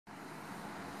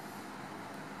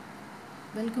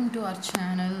Welcome to our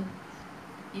channel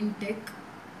in tech.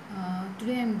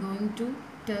 Today I am going to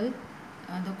tell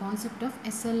the concept of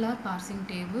SLR parsing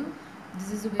table.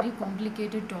 This is a very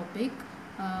complicated topic.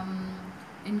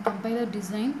 In compiler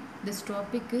design, this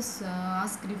topic is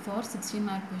asked for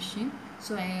 16-mark question.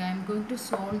 So I am going to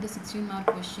solve the 16-mark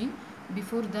question.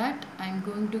 Before that, I am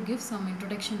going to give some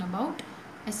introduction about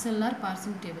SLR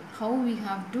parsing table. How we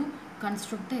have to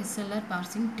construct the SLR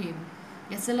parsing table.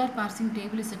 SLR parsing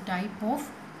table is a type of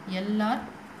LR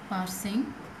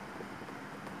parsing.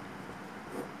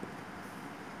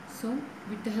 So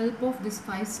with the help of this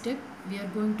 5 step, we are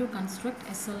going to construct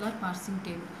SLR parsing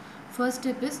table. First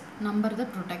step is number the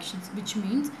protections, which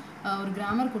means ஒரு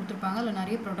grammar கொடுத்திருப்பாங்க இல்ல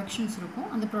நிறைய protections இருக்கும்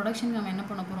அந்த protection நம்ம என்ன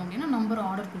பண்ண போறோம் அப்படினா number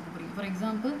order கொடுக்க போறோம். For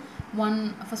example,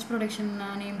 first protection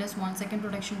named as 1, second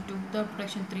protection 2, third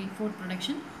protection 3, fourth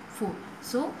protection 4.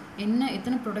 So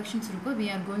எத்தனை protections இருக்கோ we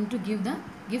are going to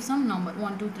give some number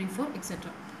 1 2 3 4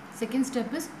 etc. Second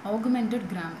step is augmented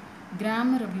grammar.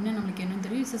 Grammar அப்படினா நமக்கு என்ன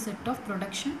தெரியும் is a set of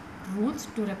protection rules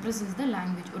to represent the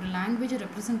language. ஒரு language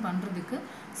represent பண்றதுக்கு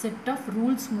set of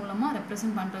rules மூலமா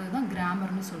represent பண்றது தான் grammar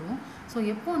னு சொல்லுவோம். So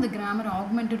எப்போ அந்த grammar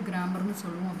augmented grammar னு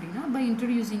சொல்லுவோம் அப்படினா by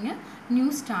introducing a new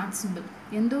start symbol.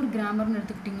 எந்த ஒரு grammar னு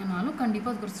எடுத்துக்கிட்டீங்கனாலும் கண்டிப்பா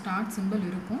அதுக்கு ஒரு start symbol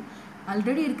இருக்கும்.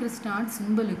 ஆல்ரெடி இருக்கிற start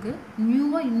symbolக்கு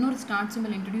நியூவா இன்னொரு start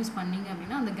symbol introduce பண்ணீங்க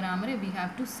அப்படினா அந்த grammar we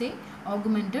have to say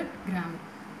augmented grammar.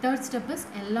 Third step is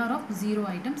LR of 0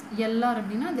 items. LR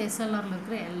அப்படினா the SLR ல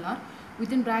இருக்கிற LR.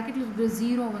 Within bracket ல இருக்கிற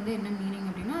 0 வந்து என்ன மீனிங்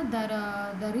அப்படினா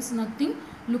there is nothing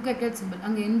look ahead symbol.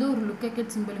 அங்க எந்த ஒரு look ahead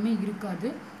symbolமே இருக்காது.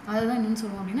 அத தான் என்ன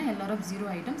சொல்லுவோம் அப்படினா LR of 0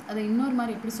 items. அத இன்னொரு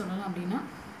மாதிரி எப்படி சொல்லலாம் அப்படினா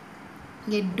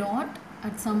a dot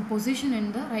at some position in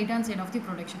the right hand side of the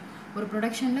projection. ஒரு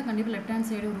ப்ரொடக்ஷன்ல கண்டிப்பா லெஃப்ட் ஹேண்ட்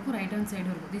சைடு இருக்கும் ரைட் ஹேண்ட் சைடு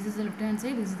இருக்கும். This is the left hand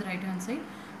side, this is the right hand side.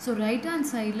 So right hand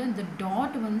sideல இந்த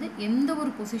dot வந்து எந்த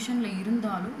ஒரு பொசிஷன்ல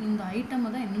இருந்தாலும் இந்த ஐட்டம்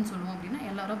தான் என்னன்னு சொல்லுவோம் அப்படினா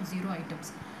LR of 0 items.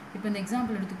 இப்போ இந்த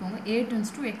எக்ஸாம்பிள் எடுத்துக்கோங்க. A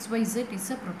tends to XYZ is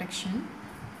a protection.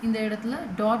 இந்த இடத்துல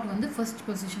டாட் வந்து ஃபர்ஸ்ட்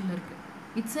பொசிஷன்ல இருக்கு.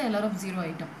 It's a LR of 0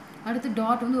 item. அடுத்து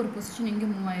டாட் வந்து ஒரு பொசிஷன் எங்க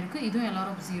மூவ் ஆயிருக்கு. இதுவும் LR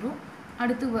of 0.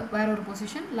 அடுத்து வேற ஒரு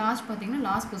பொசிஷன் லாஸ்ட் பாத்தீங்கன்னா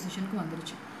லாஸ்ட் பொசிஷனுக்கு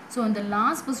வந்துருச்சு. ஸோ அந்த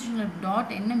லாஸ்ட் பொசிஷனில் டாட்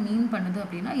என்ன மீன் பண்ணுது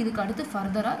அப்படின்னா இதுக்கு அடுத்து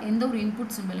ஃபர்தராக எந்த ஒரு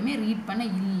இன்புட் சிம்பிளுமே ரீட் பண்ண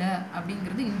இல்லை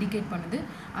அப்படிங்கிறது இண்டிகேட் பண்ணுது.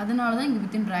 அதனால தான் இங்கே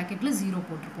வித்தின் ப்ராக்கெட்டில் 0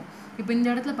 போட்டிருப்போம். இப்போ இந்த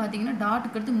இடத்துல பார்த்தீங்கன்னா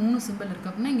டாட்டுக்கு அடுத்து 3 சிம்பிள்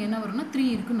இருக்குது அப்படின்னா இங்கே என்ன வரும்னா 3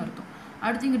 இருக்குன்னு அர்த்தம்.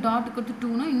 அடுத்து இங்கே டாட்டுக்கு அடுத்து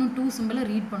 2னா இன்னும் 2 சிம்பிளை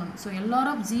ரீட் பண்ணணும். ஸோ LR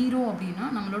of 0 அப்படின்னா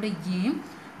நம்மளோட ஏம்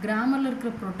கிராமரில்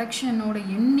இருக்கிற ப்ரொடெக்ஷனோட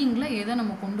எண்டிங்கில் எதை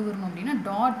நம்ம கொண்டு வரணும் அப்படின்னா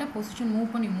டாட்டை பொசிஷன்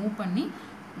மூவ் பண்ணி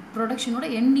ப்ரொடக்ஷனோட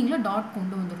எண்டிங்கில் டாட்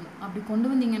கொண்டு வந்துடணும். அப்படி கொண்டு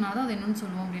வந்தீங்கன்னா தான் அது என்னன்னு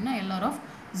சொல்லுவோம் அப்படின்னா LR of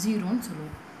 0ன்னு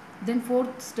சொல்லுவோம். தென்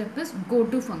fourth step is go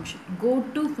to function. Go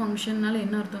to ஃபங்க்ஷன்னால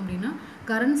என்ன அர்த்தம் அப்படின்னா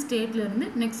கரண்ட் ஸ்டேட்லேருந்து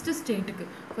நெக்ஸ்ட் ஸ்டேட்டுக்கு.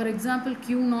 ஃபார் எக்ஸாம்பிள்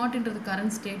Q0ன்றது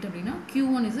கரண்ட் ஸ்டேட் அப்படின்னா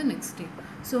Q1 is next state.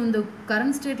 So இந்த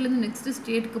கரண்ட் ஸ்டேட்லேருந்து நெக்ஸ்ட்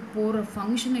ஸ்டேட்டுக்கு போகிற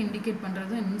ஃபங்க்ஷனை இண்டிகேட்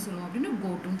பண்ணுறது என்னன்னு சொல்லுவோம் அப்படின்னா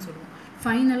கோ டுன்னு சொல்லுவோம்.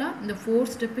 ஃபைனலாக இந்த 4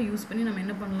 ஸ்டெப்பை யூஸ் பண்ணி நம்ம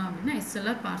என்ன பண்ணலாம் அப்படின்னா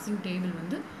SLR பார்சிங் டேபிள்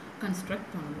வந்து கன்ஸ்ட்ரக்ட்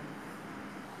பண்ணுவோம்.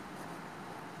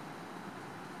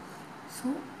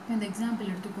 So, in the example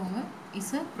is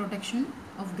a protection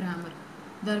of grammar.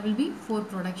 There will be 4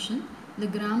 protection. The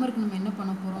grammar ku நம்ம என்ன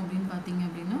பண்ண போறோம் அப்படினு பாத்தீங்க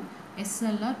அப்படினா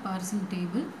SLR parsing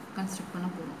table construct பண்ண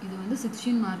போறோம். இது வந்து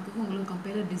 16 மார்க்குக்கு உங்களுக்கு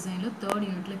கம்பைலர் டிசைன்ல 3rd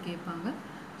யூனிட்ல கேட்பாங்க.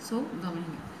 So,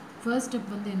 கவனிங்க. First step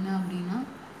வந்து என்ன அப்படினா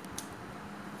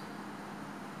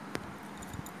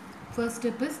first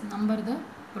step is number the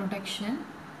protection.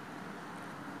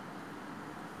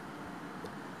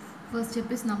 First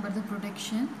step is number the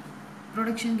protection.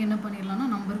 Protection க்கு என்ன பண்ணிரலாம்னா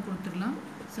number கொடுத்துறலாம்.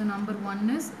 So number 1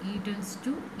 is E tends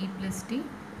to E plus T.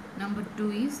 Number 2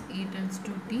 is E tends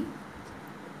to T.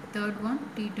 Third one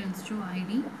T tends to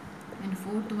ID. And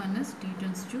fourth one is T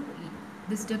tends to E.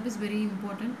 This step is very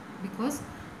important because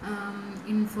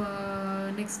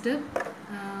next step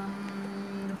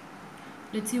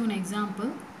let's see one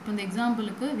example. For the example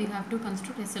we have to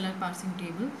construct SLR parsing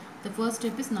table. The first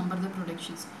step is number the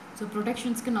protections. So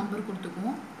protections ku number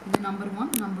கொடுத்துக்குவோம். இது number 1,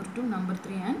 number 2, number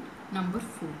 3 and number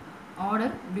 4. Order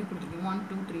இப்படி கொடுத்துருக்கோம் 1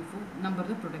 2 3 4 number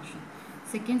the protection.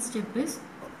 Second step is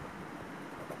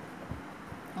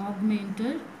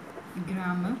augmented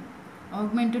grammar.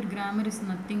 Augmented grammar is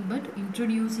nothing but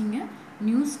introducing a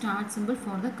new start symbol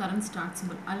for the current start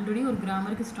symbol. Already ஒரு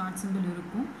grammarக்கு start symbol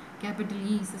இருக்கும். Capital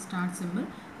E is a start symbol.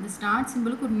 இந்த start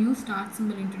symbolக்கு ஒரு new start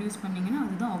symbol introduce பண்ணீங்கன்னா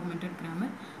அதுதான் augmented grammar.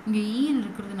 இங்க E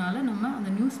இருக்கிறதுனால நம்ம அந்த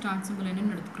new start symbol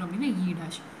என்னன்னு எடுத்துக்கிறோம் அப்படின்னா E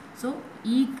dash. So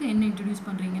E க்கு என்ன introduce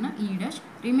பண்றீங்கன்னா E dash.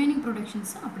 Remaining protections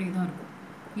அப்படியே தான் இருக்கும்.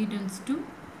 E tends to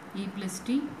E plus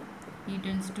T, E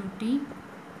tends to T,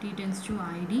 T tends to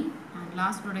ID and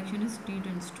last protection is T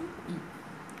tends to E.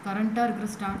 கரண்ட்டாக இருக்கிற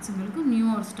start சிம்பிளுக்கு new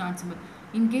ஒரு start simple.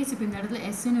 In case இப்போ இந்த இடத்துல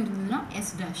எஸ்ன்னு இருந்ததுன்னா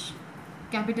எஸ் டேஷ்,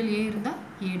 கேபிட்டல் ஏ இருந்தால்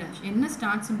A dash. என்ன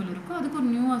ஸ்டார்ட் சிம்பிள் இருக்கோ அதுக்கு ஒரு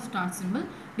நியூ ஸ்டார்ட் சிம்பிள்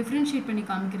டிஃப்ரென்ஷியேட் பண்ணி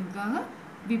காமிக்கிறதுக்காக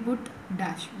we put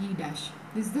dash, e dash.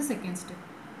 This is the second step.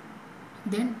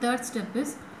 Then third step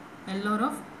is LR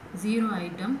of 0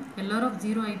 item. LR of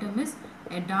 0 item is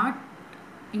a dot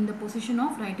in the position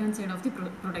of right hand side of the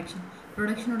production.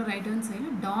 Production oda right hand side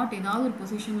dot ஏதாவது ஒரு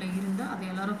பொசிஷன்ல இருந்தா அது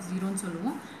LR of 0 ன்னு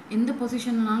சொல்லுவோம். எந்த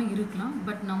பொசிஷன்லனாலும் இருக்கலாம்.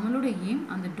 But நம்மளோட எய்ம்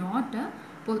அந்த டாட்டை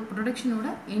ப்ரொடக்ஷனோட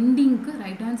எண்டிங்க்கு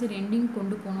ரைட் ஹேண்ட் சைடு எண்டிங்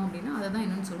கொண்டு போனோம் அப்படின்னா அதை தான்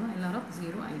என்னன்னு சொல்லுவோம் LR of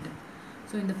 0 item.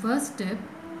 So in the first step,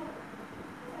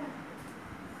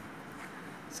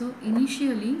 so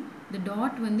initially the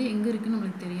dot வந்து எங்கே இருக்குன்னு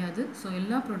நம்மளுக்கு தெரியாது. ஸோ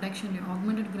எல்லா ப்ரொடக்ஷன்லையும்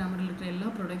ஆக்மெண்டட் கிராமரில் இருக்கிற எல்லா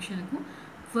ப்ரொடக்ஷனுக்கும்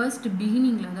ஃபர்ஸ்ட்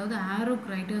பிகினிங்கில், அதாவது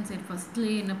ஆரோக்கு ரைட் ஹேண்ட் சைடு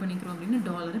ஃபஸ்ட்லேயே என்ன பண்ணிக்கிறோம் அப்படின்னா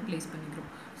டாலரை ப்ளேஸ் பண்ணிக்கிறோம்.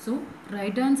 ஸோ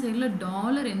ரைட் ஹேண்ட் சைடில்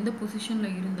டாலர் எந்த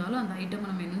பொசிஷனில் இருந்தாலும் அந்த ஐட்டம்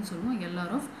நம்ம என்னன்னு சொல்லுவோம்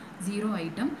LR of 0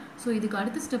 ஐட்டம். ஸோ இதுக்கு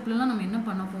அடுத்த ஸ்டெப்லலாம் நம்ம என்ன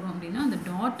பண்ண போகிறோம் அப்படின்னா அந்த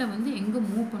டாட்டை வந்து எங்கே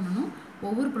மூவ் பண்ணணும்,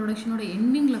 ஒவ்வொரு ப்ரொடக்ஷனோட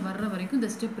எண்டிங்கில் வர்ற வரைக்கும்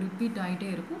இந்த ஸ்டெப் ரிப்பீட் ஆகிட்டே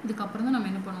இருக்கும். இதுக்கப்புறம் தான் நம்ம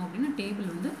என்ன பண்ணுவோம் அப்படின்னா டேபிள்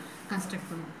வந்து கன்ஸ்ட்ரக்ட்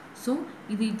பண்ணுவோம். ஸோ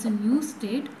இது it's a new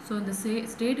state. So இந்த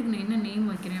ஸ்டேட்டுக்கு நான் என்ன நேம்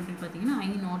வைக்கிறேன் அப்படின்னு பார்த்தீங்கன்னா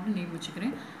I0 நேம்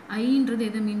வச்சுக்கிறேன். ஐன்றது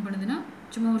எதை மீன் பண்ணுதுன்னா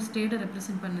சும்மா ஒரு ஸ்டேட்டை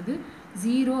ரெப்ரசென்ட் பண்ணுது.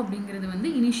 0 அப்படிங்கிறது வந்து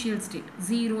இனிஷியல் ஸ்டேட்.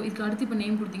 0 இதுக்கு அடுத்து இப்போ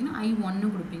நேம் கொடுத்தீங்கன்னா I1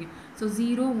 கொடுப்பீங்க. ஸோ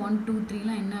 0 1 2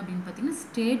 3லாம் என்ன அப்படின்னு பார்த்தீங்கன்னா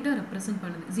ஸ்டேட்டை ரெப்ரசென்ட்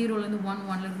பண்ணுது. 0லேருந்து 1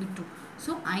 1லேருந்து 2.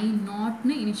 ஸோ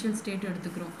I0ன்னு இனிஷியல் ஸ்டேட்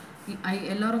எடுத்துக்கிறோம்.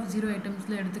 LR of 0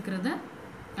 ஐட்டம்ஸில் எடுத்துக்கிறத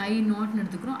I0ன்னு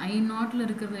எடுத்துக்கிறோம். I0ல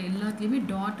இருக்கிறது எல்லாத்துலேயுமே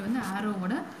டாட் வந்து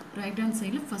ஆரோவோட ரைட் ஹேண்ட்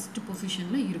சைடில் ஃபஸ்ட்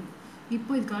பொசிஷனில் இருக்கும்.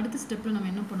 இப்போ இதுக்கு அடுத்த ஸ்டெப்பில் நம்ம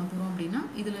என்ன பண்ண போகிறோம் அப்படின்னா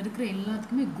இதில் இருக்கிற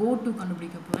எல்லாத்துக்குமே கோ டு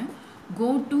கண்டுபிடிக்க போகிறேன். கோ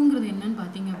டுங்கிறது என்னன்னு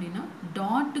பார்த்தீங்க அப்படின்னா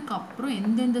டாட்டுக்கு அப்புறம்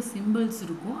எந்தெந்த சிம்பிள்ஸ்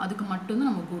இருக்கோ அதுக்கு மட்டும்தான்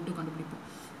நம்ம கோ டு கண்டுபிடிப்போம்.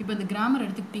 இப்போ இந்த கிராமர்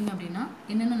எடுத்துக்கிட்டிங்க அப்படின்னா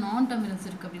என்னென்ன நான் டெர்மினல்ஸ்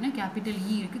இருக்குது அப்படின்னா கேபிட்டல்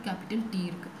இ இருக்குது, கேபிட்டல் டி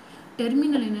இருக்குது.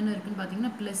 டெர்மினல் என்னென்ன இருக்குன்னு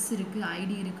பார்த்தீங்கன்னா ப்ளஸ் இருக்குது,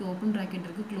 ஐடி இருக்குது, ஓப்பன் ப்ராக்கெட்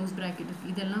இருக்குது, க்ளோஸ் ப்ராக்கெட்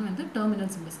இருக்குது. இதெல்லாம் வந்து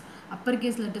terminal symbols. Upper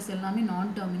case letters எல்லாமே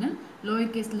நான் terminal,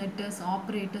 lower case letters,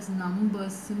 operators,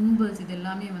 numbers, symbols இது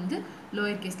எல்லாமே வந்து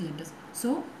லோயர் கேஸ் லெட்டர்ஸ்.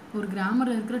 ஸோ ஒரு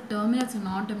கிராமரில் இருக்கிற டெர்மினல்ஸ் அண்ட்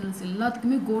நான் டெர்மினல்ஸ்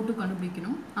எல்லாத்துக்குமே கோ டு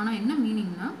கண்டுபிடிக்கணும். ஆனால் என்ன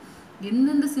மீனிங்னா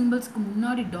எந்தெந்த சிம்பிள்ஸ்க்கு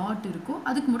முன்னாடி டாட் இருக்கோ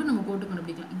அதுக்கு மட்டும் நம்ம கோ டு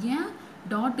கண்டுபிடிக்கலாம். ஏன்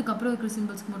டாட்டுக்கு அப்புறம் இருக்கிற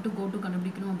சிம்பிள்ஸ்க்கு மட்டும் கோ டு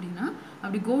கண்டுபிடிக்கணும் அப்படின்னா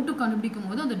அப்படி கோ டு கண்டுபிடிக்கும்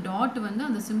போது அந்த டாட் வந்து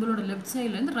அந்த சிம்பிளோட லெஃப்ட்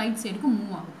சைட்லேருந்து ரைட் சைடுக்கு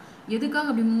மூவ் ஆகும். எதுக்காக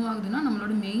அப்படி மூவ் ஆகுதுன்னா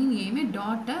நம்மளோட மெயின் எய்மே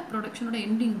டாட்டை ப்ரொடக்ஷனோட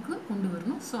எண்டிங்க்கு கொண்டு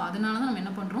வரணும். ஸோ அதனால தான் நம்ம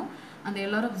என்ன பண்ணுறோம் அந்த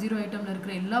LR of 0 ஐட்டமில்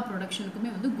இருக்கிற எல்லா ப்ரொடக்ஷனுக்குமே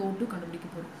வந்து கோ டு கண்டுபிடிக்க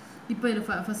போகிறோம். இப்போ இதில்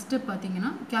ஃபஸ்ட் ஸ்டெப் பார்த்தீங்கன்னா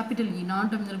கேபிட்டல் இ நான்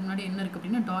டெர்மினலுக்கு முன்னாடி என்ன இருக்குது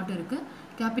அப்படின்னா டாட் இருக்குது.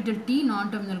 கேபிட்டல் டி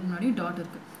நான் டெர்மினலுக்கு முன்னாடி டாட்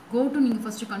இருக்குது. கோ டு நீங்கள்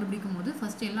ஃபஸ்ட்டு கண்டுபிடிக்கும் போது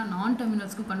ஃபஸ்ட்டு எல்லா நான்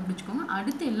டெர்மினல்ஸ்க்கும் கண்டுபிடிச்சிக்கோங்க,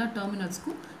 அடுத்து எல்லா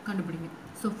டெர்மினல்ஸ்க்கும் கண்டுபிடிங்க.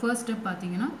 ஸோ ஃபர்ஸ்ட் ஸ்டெப்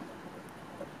பார்த்தீங்கன்னா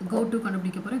கோ டு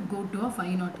கண்டுபிடிக்க போகிறேன். Go to of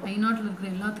I0. I0ல இருக்கிற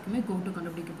எல்லாத்துக்குமே கோ டு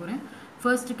கண்டுபிடிக்க போகிறேன்.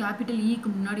 ஃபர்ஸ்ட் கேபிட்டல் இக்கு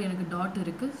முன்னாடி எனக்கு டாட்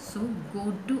இருக்குது. So go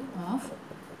to of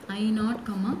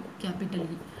I0, capital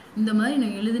இ. இந்த மாதிரி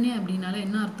நான் எழுதுனேன் அப்படின்னால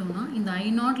என்ன அர்த்தம்னா இந்த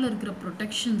I0ல இருக்கிற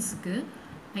ப்ரொடெக்ஷன்ஸுக்கு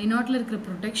I0ல இருக்கிற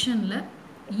ப்ரொடெக்ஷனில்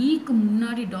ஈக்கு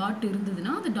முன்னாடி டாட்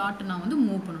இருந்ததுன்னா அந்த டாட்டை நான் வந்து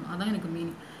மூவ் பண்ணணும். அதான் எனக்கு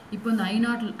மீனிங். இப்போ இந்த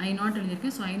I0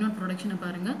 எழுதியிருக்கேன். ஸோ I0 ப்ரொடக்ஷனை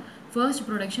பாருங்கள். ஃபர்ஸ்ட்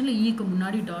ப்ரொடக்ஷனில் ஈக்கு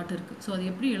முன்னாடி டாட் இருக்குது. ஸோ அது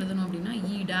எப்படி எழுதணும் அப்படின்னா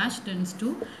இ டேஷ் டென்ஸ் டு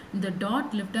இந்த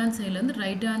டாட் லெஃப்ட் ஹேண்ட் சைட்லேருந்து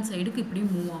ரைட் ஹேண்ட் சைடுக்கு இப்படி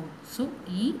மூவ் ஆகும். ஸோ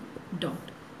இ டாட்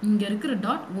இங்கே இருக்கிற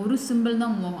டாட் ஒரு சிம்பிள்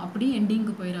தான் மூவ் ஆகும், அப்படியே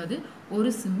எண்டிங்க்கு போயிடாது, ஒரு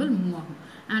சிம்பிள் மூவ் ஆகும்.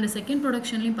 அண்ட் செகண்ட்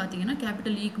ப்ரொடக்ஷன்லையும் பார்த்தீங்கன்னா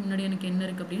கேபிட்டல் ஈக்கு முன்னாடி எனக்கு என்ன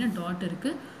இருக்குது அப்படின்னா டாட்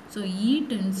இருக்குது. ஸோ இ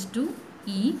டென்ஸ் டு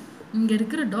இ, இங்கே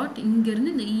இருக்கிற டாட்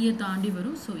இங்கேருந்து இந்த ஈயை தாண்டி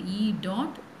வரும். ஸோ இ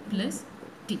டாட் ப்ளஸ்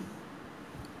டி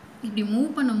இப்படி மூவ்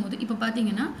பண்ணும்போது இப்போ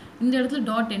பார்த்தீங்கன்னா இந்த இடத்துல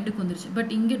டாட் எண்டுக்கு வந்துருச்சு.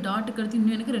 பட் இங்கே டாட்டுக்கு அடுத்து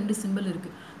இன்னும் எனக்கு 2 சிம்பிள்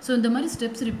இருக்குது. ஸோ இந்த மாதிரி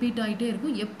ஸ்டெப்ஸ் ரிப்பீட் ஆகிட்டே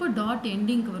இருக்கும். எப்போ டாட்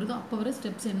எண்டிங்க்கு வருதோ அப்போ வர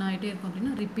ஸ்டெப்ஸ் என்ன ஆகிட்டே இருக்கும்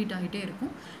அப்படின்னா ரிப்பீட் ஆகிட்டே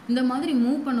இருக்கும். இந்த மாதிரி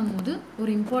மூவ் பண்ணும்போது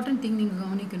ஒரு இம்பார்ட்டன்ட் திங் நீங்கள்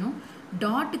கவனிக்கணும்.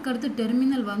 டாட்டுக்கு அடுத்து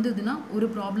டெர்மினல் வந்ததுன்னா ஒரு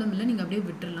ப்ராப்ளம் இல்லை, நீங்கள் அப்படியே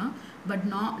விட்டுடலாம். பட்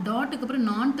டாட்டுக்கு அப்புறம்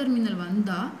நான் டெர்மினல்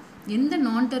வந்தால் எந்த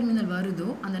நான் டெர்மினல் வருதோ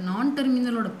அந்த நான்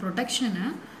டெர்மினலோட ப்ரொடெக்ஷனை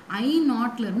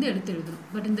I0லேருந்து எடுத்து எழுதணும்.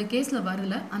 பட் இந்த கேஸில்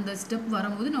வரல, அந்த ஸ்டெப்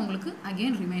வரும்போது நான் உங்களுக்கு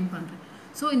அகெயின் ரிமைண்ட் பண்ணுறேன்.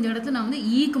 ஸோ இந்த இடத்துல நான் வந்து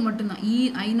ஈக்கு மட்டும்தான்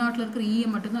I0ல இருக்கிற ஈயை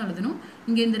மட்டும்தான் எழுதணும்.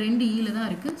 இங்கே இந்த 2 ஈல தான்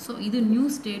இருக்குது. ஸோ இது நியூ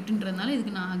ஸ்டேட்டுன்றதுனால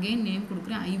இதுக்கு நான் அகெயின் நேம்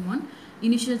கொடுக்குறேன் I1.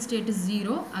 Initial state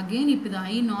 0. அகெயின் இப்போ இது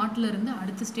I0ல இருந்து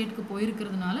அடுத்த ஸ்டேட்டுக்கு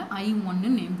போயிருக்கிறதுனால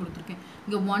I1ன்னு நேம் கொடுத்துருக்கேன்.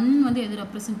 இங்கே 1 வந்து எது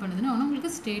ரெப்ரசென்ட் பண்ணுதுன்னா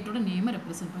உங்களுக்கு ஸ்டேட்டோட நேமை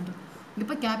ரெப்ரசென்ட் பண்ணுறது.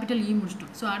 இப்போ கேபிட்டல் இ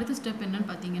முடிச்சிட்டோம். ஸோ அடுத்த ஸ்டெப் என்னன்னு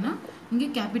பார்த்தீங்கன்னா இங்கே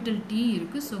கேபிட்டல் டி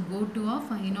இருக்குது. So go to of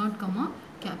I0,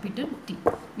 capital D.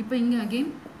 இப்போ இங்கே அகெயின்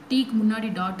டீக்கு முன்னாடி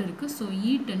டாட் இருக்குது. ஸோ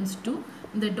இ டென்ஸ் டு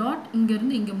இந்த டாட்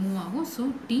இங்கேருந்து இங்கே மூவ் ஆகும். So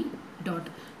D dot.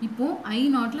 இப்போது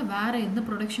I0ல வேறு எந்த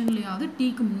ப்ரொடக்ஷன்லையாவது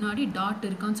டீக்கு முன்னாடி டாட்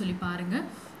இருக்கான்னு சொல்லி பாருங்கள்.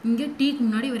 இங்கே டீக்கு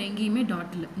முன்னாடி வேறு எங்கேயுமே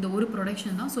டாட் இல்லை, இந்த ஒரு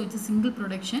ப்ரொடக்ஷன் தான். So it's single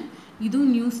production.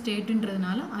 இதுவும் நியூ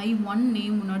ஸ்டேட்டுன்றதுனால I1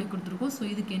 நேம் முன்னாடி கொடுத்துருக்கோம். ஸோ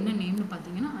இதுக்கு என்ன நேம்னு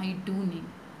பார்த்தீங்கன்னா I2 நேம்.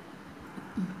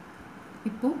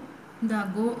 இப்போது இந்த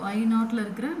I0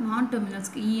 இருக்கிற நான்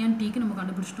டெர்மினல்ஸ்க்கு EN Tக்கு நம்ம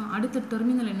கண்டுபிடிச்சிட்டோம். அடுத்த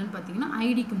டெர்மினல் என்னென்னு பார்த்தீங்கன்னா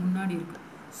ஐடிக்கு முன்னாடி இருக்குது.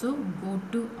 So go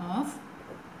to of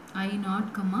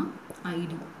I0,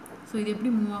 ID. So இது எப்படி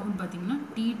மூவ் ஆகும்னு பார்த்தீங்கன்னா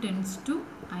T tends to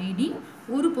ID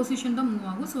ஒரு பொசிஷன் தான் மூவ்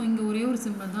ஆகும். ஸோ இங்கே ஒரே ஒரு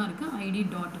சிம்பிள் தான் இருக்குது, ஐடி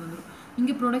டாட் வந்துடும்.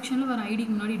 இங்கே ப்ரொடக்ஷனில் வேறு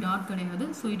ஐடிக்கு முன்னாடி டாட் கிடையாது.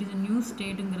 ஸோ இட் இஸ் நியூ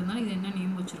ஸ்டேட்டுங்கிறதுனால இது என்ன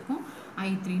நேம் வச்சுருக்கோம்,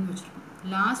 I3ன்னு வச்சுருக்கோம்.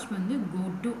 லாஸ்ட் வந்து go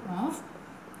to ஆஃப்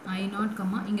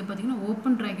I0, இங்கே பார்த்தீங்கன்னா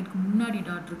ஓப்பன் ப்ராக்கெட்டுக்கு முன்னாடி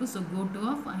டாட் இருக்குது. So go to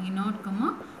of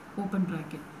I0, open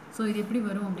bracket. So இது எப்படி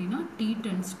வரும் அப்படின்னா T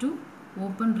tends to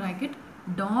open bracket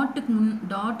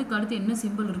டாட்டுக்கு அடுத்து என்ன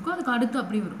சிம்பிள் இருக்கோ அதுக்கு அடுத்து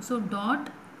அப்படி வரும். So dot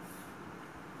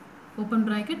open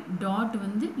bracket dot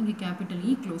வந்து இங்கே capital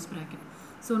E close bracket.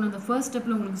 So நான் அந்த ஃபர்ஸ்ட்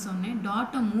ஸ்டெப்பில் உங்களுக்கு சொன்னேன்,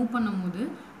 டாட்டை மூவ் பண்ணும்போது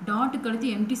டாட்டுக்கு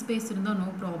அடுத்து எம்டி ஸ்பேஸ் இருந்தால் நோ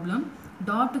ப்ராப்ளம்,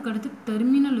 டாட்டுக்கு அடுத்து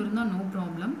டெர்மினல் இருந்தால் நோ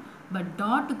ப்ராப்ளம். பட்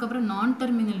டாட்டுக்கு அப்புறம் நான்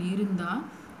டெர்மினல் இருந்தால்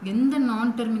எந்த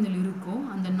நான் டெர்மினல் இருக்கோ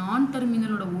அந்த நான்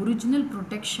டெர்மினலோட ஒரிஜினல்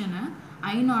ப்ரொடெக்ஷனை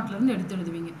I0லேருந்து எடுத்து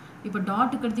எழுதுவீங்க. இப்போ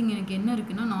டாட்டுக்கு அடுத்து இங்கே எனக்கு என்ன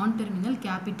இருக்குன்னா நான் டெர்மினல்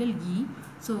கேபிட்டல் E.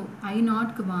 ஸோ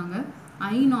I0க்கு வாங்க,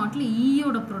 I0ல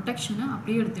ஈயோட ப்ரொடெக்ஷனை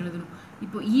அப்படியே எடுத்து எழுதணும்.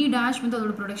 இப்போ E' வந்து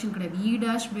அதோட ப்ரொடக்ஷன் கிடையாது, E'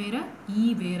 வேறு E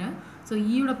வேறு. ஸோ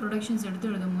ஈயோட ப்ரொடக்ஷன்ஸ்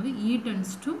எடுத்து எழுதும் போது E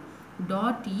tends to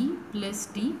dot E plus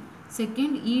T,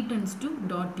 second E tends to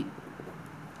dot T.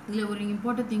 இதில் ஒரு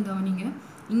இம்பார்ட்டன்ட் திங் கவனிங்க,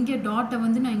 இங்கே டாட்டை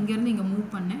வந்து நான் இங்கேருந்து இங்கே மூவ்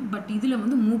பண்ணேன், பட் இதில்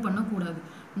வந்து மூவ் பண்ணக்கூடாது.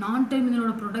 நான்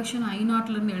டெர்மினலோட ப்ரொடக்ஷன்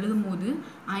I0லேருந்து எழுதும் போது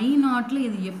I0ல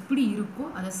இது எப்படி இருக்கோ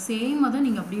அதை சேமாக தான்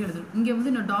நீங்கள் அப்படியே எழுதணும். இங்கே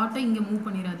வந்து நான் டாட்டை இங்கே மூவ்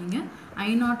பண்ணிடாதீங்க,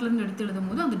 I0லேருந்து எடுத்து எழுதும்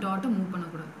போது அந்த டாட்டை மூவ்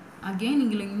பண்ணக்கூடாது. அகெயின்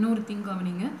இங்கே இன்னொரு திங்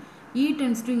கவனிங்க, E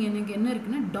tends to எனக்கு என்ன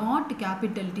இருக்குன்னா டாட்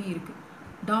கேபிட்டல் T இருக்குது,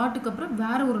 டாட்டுக்கு அப்புறம்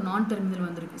வேறு ஒரு நான் டெர்மினல்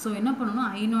வந்திருக்கு. ஸோ என்ன பண்ணணும்,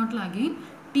 I0ல அகெயின்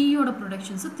Tயோட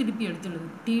ப்ரொடக்ஷன்ஸை திருப்பி எடுத்து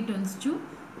எழுதணும். T tends to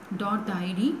dot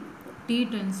ID, T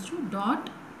tends to dot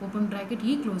open bracket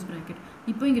E close bracket.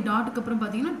 இப்போ இங்கே டாட்டுக்கு அப்புறம்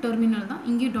பார்த்தீங்கன்னா டெர்மினல் தான்,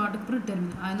 இங்கே டாட்டுக்கு அப்புறம்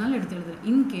டெர்மினல், அதனால் எடுத்து எழுதுறேன்.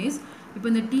 இன்கேஸ் இப்போ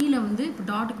இந்த Tயில் வந்து இப்போ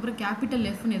டாட்டுக்கு அப்புறம் கேபிட்டல்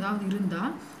Fன்னு ஏதாவது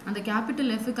இருந்தால் அந்த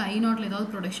கேபிட்டல் Fக்கு I0ல ஏதாவது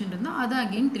ப்ரொடக்ஷன் இருந்தால் அதை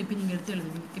அகெயின் திருப்பி நீங்கள் எடுத்து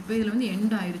எழுதுவீங்க. இப்போ இதில் வந்து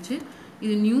எண்ட் ஆயிடுச்சு,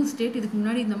 இது நியூ ஸ்டேட், இதுக்கு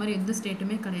முன்னாடி இந்த மாதிரி எந்த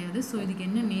ஸ்டேட்டுமே கிடையாது. ஸோ இதுக்கு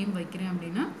என்ன நேம் வைக்கிறேன்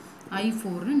அப்படின்னா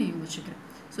I4ன்னு நேம் வச்சுக்கிறேன்.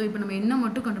 ஸோ இப்போ நம்ம என்ன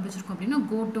மட்டும் கண்டுபிடிச்சிருக்கோம் அப்படின்னா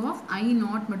go to ஆஃப்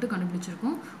I0 மட்டும்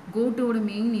கண்டுபிடிச்சிருக்கோம். go toவோட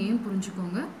மெயின் நேம்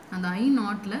புரிஞ்சுக்கோங்க, அந்த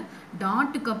I0ல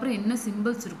டாட்டுக்கு அப்புறம் என்ன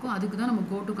சிம்பிள்ஸ் இருக்கோ அதுக்கு தான் நம்ம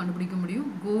go to கண்டுபிடிக்க முடியும்.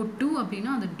 go to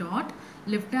அப்படின்னா அந்த டாட்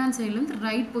லெஃப்ட் ஹேண்ட் சைட்லேருந்து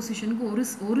ரைட் பொசிஷனுக்கு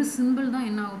ஒரு சிம்பிள் தான்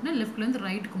என்ன ஆகும்னா லெஃப்ட்லேருந்து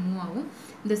ரைட்டுக்கு மூவ் ஆகும்.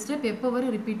 இந்த ஸ்டெப் எப்போ வரை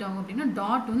ரிப்பீட் ஆகும் அப்படின்னா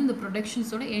டாட் வந்து இந்த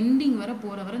ப்ரொடக்ஷன்ஸோட எண்டிங் வரை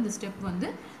போகிற வரை இந்த ஸ்டெப் வந்து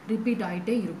ரிப்பீட்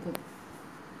ஆகிட்டே இருக்கும்.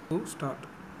 ஸ்டார்ட்.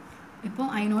 இப்போ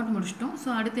I0 முடிச்சிட்டோம். ஸோ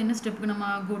அடுத்து என்ன ஸ்டெப்புக்கு நம்ம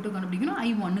go to கண்டுபிடிக்கணும்,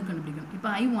 I1க்கு கண்டுபிடிக்கணும். இப்போ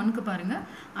I1க்கு பாருங்கள்,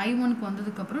 I1க்கு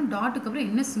வந்ததுக்கப்புறம் டாட்டுக்கு அப்புறம்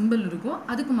என்ன சிம்பிள் இருக்கோ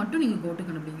அதுக்கு மட்டும் நீங்கள் go to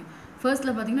கண்டுபிடிங்க.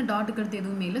 ஃபர்ஸ்ட்டில் பார்த்தீங்கன்னா டாட்டுக்கு அடுத்து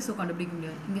எதுவுமே இல்லை, ஸோ கண்டுபிடிக்க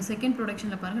முடியாது. இங்கே செகண்ட்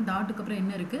ப்ரொடக்ஷனில் பாருங்கள் டாட்டுக்கு அப்புறம்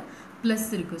என்ன இருக்குது, ப்ளஸ்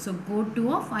இருக்குது. So go to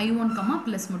of I1,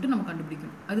 plus மட்டும் நம்ம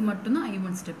கண்டுபிடிக்கணும். அது மட்டும்தான்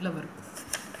I1 ஸ்டெப்பில் வரும்.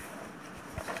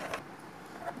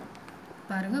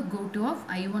 பாருங்கள் go to ஆஃப்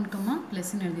I1,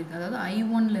 ப்ளஸ்ன்னு எழுதியிருக்கு. அதாவது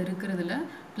I1ல இருக்கிறதுல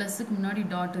ப்ளஸுக்கு முன்னாடி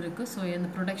டாட் இருக்குது. ஸோ அந்த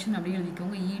ப்ரொடக்ஷன் அப்படியே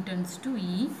எழுதிக்கோங்க, E tends to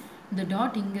E, இந்த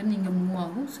டாட் இங்கேருந்து இங்கே மூவ்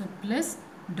ஆகும். So plus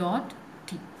dot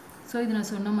T. So இது நான்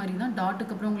சொன்ன மாதிரி தான்,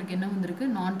 டாட்டுக்கு அப்புறம் உங்களுக்கு என்ன வந்திருக்கு,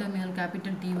 நான் டெர்மினல்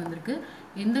கேபிட்டல் T வந்திருக்கு.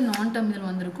 எந்த நான் டெர்மினல்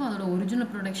வந்திருக்கோ அதோட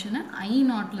ஒரிஜினல் ப்ரொடக்ஷனை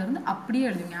I0லேருந்து அப்படியே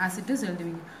எழுதுவீங்க, ஆஸ் இட் இஸ்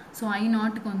எழுதுவீங்க. ஸோ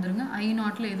I0க்கு வந்துருங்க,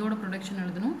 I0ல எதோட ப்ரொடக்ஷன்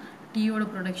எழுதணும், Tயோட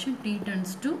production. T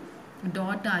tends to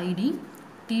dot ID,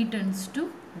 T tends to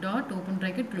dot open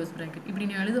bracket close bracket. இப்படி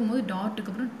நான் எழுதும் போது டாட்டுக்கு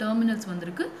அப்புறம் டெர்மினல்ஸ்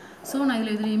வந்திருக்கு. ஸோ நான்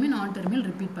இதில் எதுலேயுமே நான் டெர்மினல்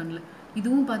ரிப்பீட் பண்ணல.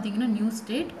 இதுவும் பார்த்தீங்கன்னா new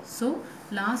state. So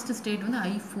last state வந்து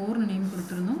I4ன்னு நேம்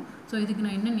கொடுத்துருந்தோம். ஸோ இதுக்கு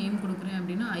நான் என்ன நேம் கொடுக்குறேன்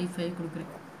அப்படின்னா I5 கொடுக்குறேன்.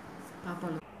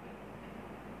 பாப்பாலோ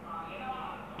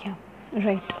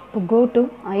ரைட். இப்போ go to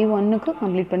I1க்கு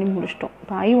கம்ப்ளீட் பண்ணி முடிச்சிட்டோம்.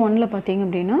 இப்போ I1ல பார்த்தீங்க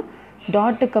அப்படின்னா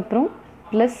டாட்டுக்கு அப்புறம்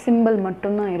ப்ளஸ் சிம்பிள்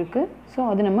மட்டும்தான் இருக்குது. ஸோ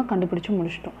அது நம்ம கண்டுபிடிச்சி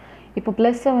முடிச்சிட்டோம். இப்போ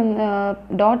ப்ளஸ்ஸை வந்து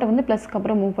டாட்டை வந்து ப்ளஸ்க்கு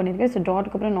அப்புறம் மூவ் பண்ணியிருக்கேன். ஸோ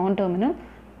டாட்டுக்கு அப்புறம் நான் டெர்மினல்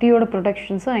Tயோட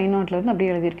ப்ரொடக்ஷன்ஸை I0லேருந்து அப்படியே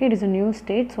எழுதியிருக்கேன். It is new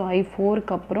state. So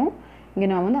I4க்கு அப்புறம் இங்கே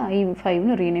நான் வந்து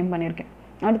I5ன்னு ரீநேம் பண்ணியிருக்கேன்.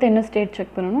 அடுத்து என்ன ஸ்டேட்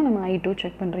செக் பண்ணணும், நம்ம I2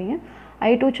 செக் பண்ணுறீங்க.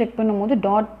 I2 செக் பண்ணும்போது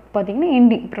டாட் பார்த்திங்கன்னா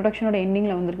எண்டிங், ப்ரொடக்ஷனோட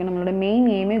எண்டிங்கில் வந்திருக்கு. நம்மளோட மெயின்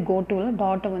எய்மே go toல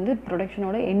டாட்டை வந்து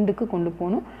ப்ரொடக்ஷனோட எண்டுக்கு கொண்டு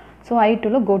போகணும். ஸோ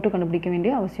I2ல go to கண்டுபிடிக்க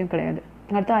வேண்டிய அவசியம் கிடையாது.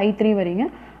 அடுத்து I3 வரீங்க.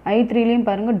 I3லையும்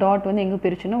பாருங்கள் டாட் வந்து எங்கே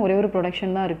பிரிச்சுன்னா ஒரே ஒரு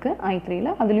ப்ரொடக்ஷன் தான் இருக்குது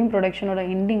I3ல, அதுலேயும் ப்ரொடக்ஷனோட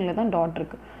எண்டிங்கில் தான் டாட்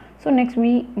இருக்குது. So next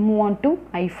we move on to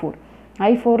I4.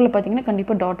 I4ல பார்த்தீங்கன்னா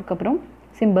கண்டிப்பாக டாட்டுக்கு அப்புறம்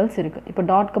சிம்பிள்ஸ் இருக்குது. இப்போ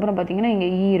டாட்டுக்கு அப்புறம் பார்த்தீங்கன்னா இங்கே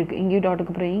E இருக்குது, இங்கேயும்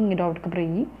டாட்டுக்கு அப்புறம் E, இங்கே டாட்டுக்கு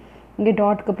அப்புறம் E. இங்கே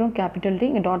டாட்டுக்கு அப்புறம் கேபிட்டல் டி,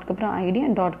 இங்கே டாட்டுக்கு அப்புறம் ஐடி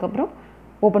அண்ட் டாட்டுக்கு அப்புறம்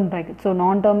ஓப்பன் ப்ராக்கெட். ஸோ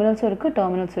நான் டெர்மினல்ஸும் இருக்குது,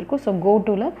 டெர்மினல்ஸ் இருக்கும். ஸோ கோ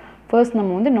டூவில் ஃபர்ஸ்ட்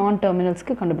நம்ம வந்து நான்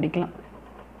டெர்மினல்ஸ்க்கு கண்டுபிடிக்கலாம்.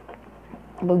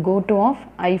 இப்போ கோ டு ஆஃப்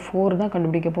I4 தான்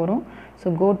கண்டுபிடிக்க போகிறோம். So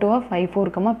go to of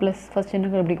I4 plus first என்ன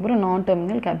கண்டுபிடிக்க போகிறோம், நான்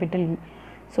டெர்மினல் கேபிட்டல் இ.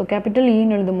 ஸோ கேபிட்டல்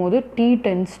இன்னு எழுதும் போது டி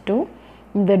டென்ஸ் டு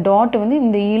இந்த டாட் வந்து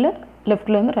இந்த இயில்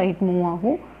லெஃப்ட்லேருந்து ரைட் மூவ்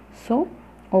ஆகும். ஸோ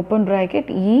ஓப்பன் ப்ராக்கெட்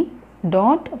இ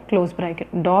டாட் க்ளோஸ்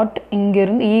ப்ராக்கெட். டாட்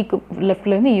இங்கேருந்து ஈக்கு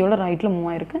லெஃப்ட்லேருந்து ஈயோட ரைட்டில் மூவ்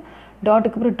ஆகிருக்கு.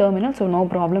 டாட்டுக்கு அப்புறம் டெர்மினல். ஸோ நோ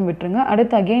ப்ராப்ளம் விட்டுருங்க.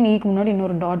 அடுத்து அகெயின் ஈக்கு முன்னாடி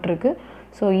இன்னொரு டாட் இருக்குது.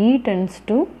 ஸோ இ டென்ஸ்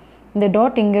டு இந்த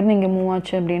டாட் இங்கேருந்து இங்கே மூவ்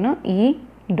ஆச்சு அப்படின்னா இ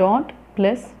டாட்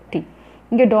ப்ளஸ் டி.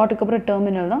 இங்கே டாட்டுக்கு அப்புறம்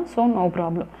டெர்மினல் தான். So no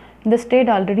problem. இந்த ஸ்டேட்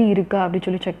ஆல்ரெடி இருக்கா அப்படின்னு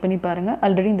சொல்லி செக் பண்ணி பாருங்கள்.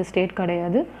 ஆல்ரெடி இந்த ஸ்டேட்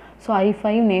கிடையாது. ஸோ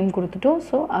I5 நேம் கொடுத்துட்டோம்.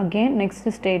 So again next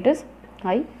state is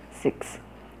I6.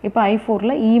 இப்போ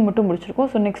I4ல் இ மட்டும் முடிச்சிருக்கோம்.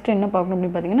 ஸோ நெக்ஸ்ட் என்ன பார்க்கணும்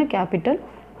அப்படின்னு பார்த்தீங்கன்னா capital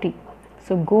D.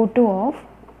 So go to of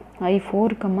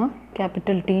I4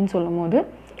 capital டின்னு சொல்லும் போது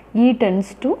இ டென்ஸ்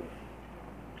டு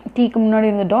டீக்கு முன்னாடி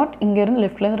இருந்த டாட் இங்கேருந்து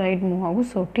லெஃப்ட்லேருந்து ரைட் மூவ் ஆகும்.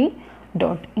 So D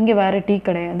dot. இங்கே வேறு டி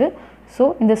கிடையாது. ஸோ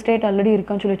இந்த ஸ்டேட் ஆல்ரெடி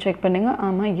இருக்கான்னு சொல்லி செக் பண்ணுங்கள்.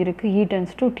 ஆமாம் இருக்குது. இ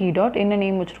டென்ஸ் டு டி டாட். என்ன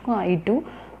நேம் வச்சுருக்கோம், I2.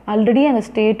 ஆல்ரெடி அந்த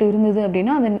ஸ்டேட் இருந்தது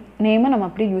அப்படின்னா அந்த நேமை நம்ம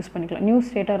அப்படியே யூஸ் பண்ணிக்கலாம். நியூ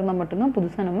ஸ்டேட்டாக இருந்தால் மட்டும்தான்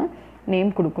புதுசாக நம்ம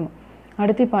நேம் கொடுக்கணும்.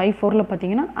 அடுத்து இப்போ I4ல்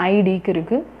பார்த்தீங்கன்னா ஐடிக்கு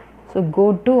இருக்குது. So go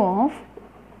to of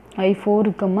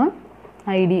I4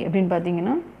 ID அப்படின்னு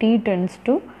பார்த்தீங்கன்னா டி டென்ஸ்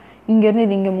டு இங்கேருந்து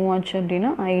இது இங்கே மூவ் ஆச்சு அப்படின்னா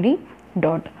ஐடி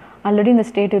டாட். ஆல்ரெடி இந்த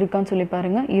ஸ்டேட் இருக்கான்னு சொல்லி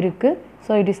பாருங்கள். இருக்குது.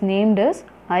 So it is named as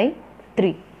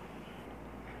I3.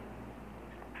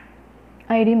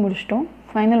 ID முடிச்சிட்டோம்.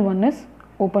 Final one is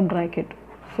open bracket.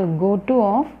 So go to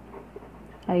of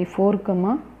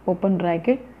I4 open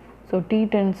bracket. So D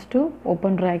tends to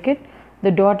open bracket.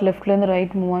 இந்த டாட் லெஃப்ட்லேருந்து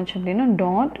ரைட் மூவ் ஆச்சு அப்படின்னா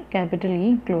dot capital இ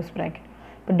close bracket.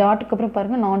 இப்போ டாட்டுக்கு அப்புறம்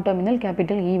பாருங்கள் நான் terminal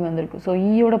capital இ வந்திருக்கு. So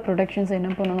ஈயோட productions என்ன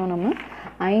பண்ணணும், நம்ம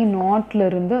I0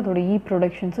 இருந்து அதோட இ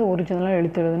ப்ரொடக்ஷன்ஸை ஒரிஜினலாக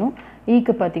எடுத்து எழுதணும்.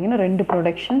 ஈக்கு பார்த்தீங்கன்னா 2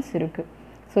 ப்ரொடக்ஷன்ஸ் இருக்குது.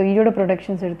 ஸோ ஈயோட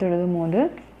ப்ரொடக்ஷன்ஸ் எடுத்து எழுதும் போது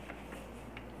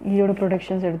ஈயோட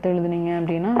ப்ரொடக்ஷன்ஸ் எடுத்து எழுதுனீங்க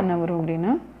அப்படின்னா என்ன வரும்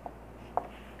அப்படின்னா,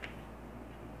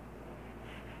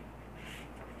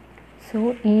 ஸோ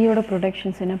ஈயோட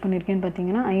ப்ரொடக்ஷன்ஸ் என்ன பண்ணியிருக்கேன்னு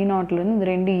பார்த்தீங்கன்னா I0லேருந்து இந்த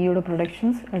 2 ஈயோட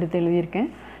ப்ரொடக்ஷன்ஸ் எடுத்து எழுதியிருக்கேன்.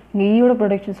 இங்கே ஈயோட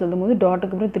ப்ரொடக்ஷன்ஸ் எழுதும்போது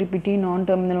டாட்டுக்கு அப்புறம் திருப்பி டி நான்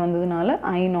டெர்மினல் வந்ததுனால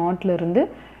I0லேருந்து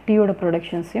டியோட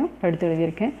ப்ரொடக்ஷன்ஸையும் எடுத்து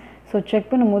எழுதியிருக்கேன். ஸோ செக்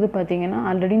பண்ணும்போது பார்த்தீங்கன்னா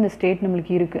ஆல்ரெடி இந்த ஸ்டேட்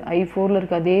நம்மளுக்கு இருக்குது. I4ல்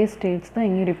இருக்க அதே ஸ்டேட்ஸ் தான்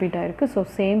இங்கே ரிப்பீட் ஆகிருக்கு. ஸோ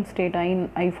சேம் ஸ்டேட்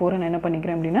I4 நான் என்ன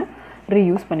பண்ணிக்கிறேன் அப்படின்னா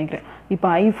ரீயூஸ் பண்ணிக்கிறேன். இப்போ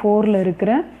I4ல்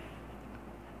இருக்கிற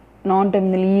நான்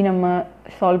டெர்மினல் இ நம்ம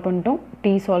சால்வ் பண்ணிட்டோம்,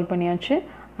 டி சால்வ் பண்ணியாச்சு,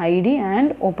 ID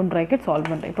and open bracket solve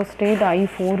பண்ணிட்டோம். இப்போ ஸ்டேட்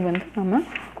I4 வந்து நம்ம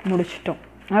முடிச்சிட்டோம்.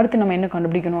 அடுத்து நம்ம என்ன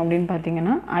கண்டுபிடிக்கணும் அப்படின்னு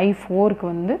பார்த்தீங்கன்னா I4க்கு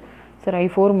வந்து சரி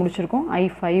I4 முடிச்சிருக்கோம்.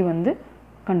 I5 வந்து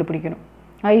கண்டுபிடிக்கணும்.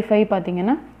 I5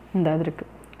 பார்த்தீங்கன்னா இந்த அது இருக்குது.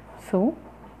 ஸோ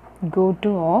கோ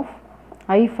டு ஆஃப்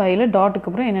I5ல் டாட்டுக்கு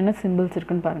அப்புறம் என்னென்ன சிம்பிள்ஸ்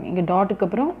இருக்குன்னு பாருங்கள். இங்கே டாட்டுக்கு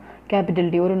அப்புறம் கேபிட்டல்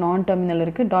டி ஒரு நான் டெர்மினல்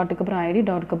இருக்குது. டாட்டுக்கு அப்புறம் ஐடி,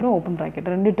 டாட்டுக்கு அப்புறம் ஓப்பன் ப்ராக்கெட்.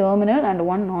 2 டெர்மினல் அண்ட்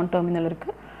 1 நான் டெர்மினல்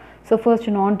இருக்குது. ஸோ ஃபர்ஸ்ட்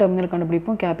நான் டெர்மினல்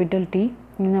கண்டுபிடிப்போம். கேபிட்டல் டி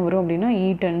என்ன வரும் அப்படின்னா இ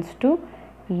tends to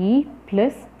E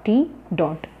plus D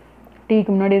dot. டீக்கு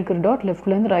முன்னாடி இருக்கிற டாட்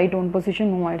லெஃப்ட்லேருந்து ரைட் 1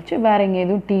 பொசிஷன் மூவ் ஆகிடுச்சு. வேறு எங்கே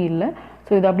எதுவும் டி இல்லை.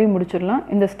 ஸோ இது அப்படியே முடிச்சிடலாம்.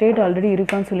 இந்த ஸ்டேட் ஆல்ரெடி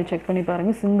இருக்கான்னு சொல்லி செக் பண்ணி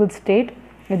பாருங்கள். சிங்கிள் ஸ்டேட்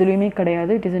எதுலேயுமே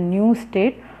கிடையாது. It is a new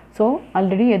state. So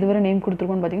already எது வரை நேம்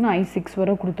கொடுத்துருக்கோன்னு பார்த்தீங்கன்னா I6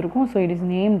 வரை கொடுத்துருக்கோம். So it is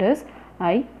named as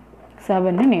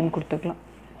I7ன்னு name கொடுத்துக்கலாம்.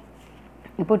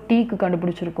 இப்போ டீக்கு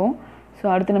கண்டுபிடிச்சிருக்கோம். ஸோ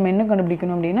அடுத்து நம்ம என்ன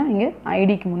கண்டுபிடிக்கணும் அப்படின்னா இங்கே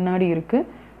ஐடிக்கு முன்னாடி இருக்குது.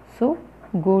 So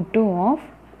go to of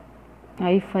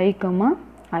I5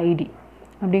 ID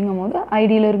அப்படிங்கும் போது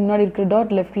ஐடியில் முன்னாடி இருக்கிற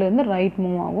டாட் லெஃப்ட்லேருந்து ரைட்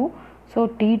மூவ் ஆகும். So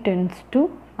D tends to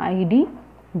ID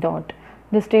dot.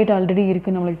 இந்த ஸ்டேட் ஆல்ரெடி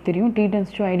இருக்குது நம்மளுக்கு தெரியும். டி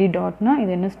டென்ஸ் டு ஐடி டாட்னா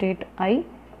இது என்ன ஸ்டேட்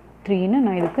I3ன்னு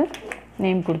நான் இதுக்கு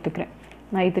நேம் கொடுத்துக்கிறேன்.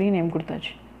 I3 நேம்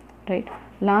கொடுத்தாச்சு. ரைட்.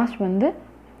 லாஸ்ட் வந்து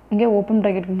இங்கே ஓப்பன்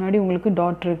ப்ராக்கெட்டுக்கு முன்னாடி உங்களுக்கு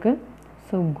டாட் இருக்குது.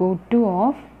 So go to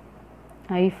of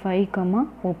I5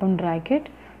 open bracket.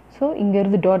 So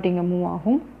இங்கேருந்து டாட் இங்கே மூவ்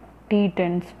ஆகும். D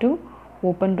tends to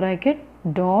open bracket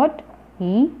dot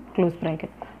E close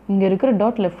bracket. இங்கே இருக்கிற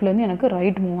டாட் லெஃப்ட்லேருந்து எனக்கு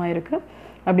ரைட் மூவ் ஆகிருக்கு.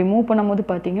 அப்படி மூவ் பண்ணும்போது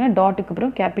பார்த்தீங்கன்னா டாட்டுக்கு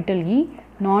அப்புறம் கேபிட்டல் இ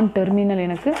நான் டெர்மினல்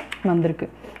எனக்கு வந்திருக்கு.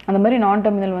 அந்த மாதிரி நான்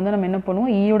டெர்மினல் வந்து நம்ம என்ன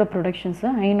பண்ணுவோம், ஈயோட ப்ரொடக்ஷன்ஸை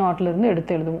I0லேருந்து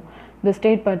எடுத்து எழுதுவோம். இந்த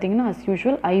ஸ்டேட் பார்த்தீங்கன்னா அஸ்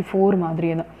யூஷுவல் I4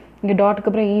 மாதிரியே தான். இங்கே டாட்டுக்கு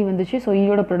அப்புறம் இ வந்துச்சு. ஸோ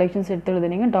ஈயோட ப்ரொடக்ஷன்ஸ் எடுத்து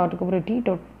எழுதுனீங்க. டாட்டுக்கு அப்புறம்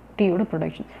டியோட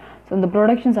ப்ரொடக்ஷன். ஸோ இந்த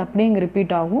ப்ரொடக்ஷன்ஸ் அப்படியே இங்கே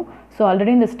ரிப்பீட் ஆகும். ஸோ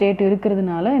ஆல்ரெடி இந்த ஸ்டேட்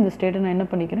இருக்கிறதுனால இந்த ஸ்டேட்டை நான் என்ன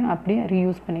பண்ணிக்கிறேன், அப்படியே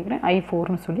ரீயூஸ் பண்ணிக்கிறேன்.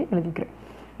 I4ன்னு சொல்லி எழுதிக்கிறேன்.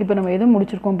 இப்போ நம்ம எது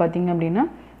முடிச்சிருக்கோம் பார்த்தீங்க அப்படின்னா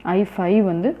I5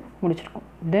 வந்து முடிச்சிருக்கோம்.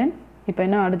 தென் இப்போ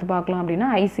என்ன அடுத்து பார்க்கலாம் அப்படின்னா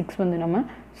I6 வந்து நம்ம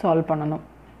சால்வ் பண்ணணும்.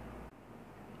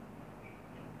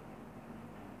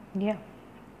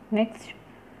 Next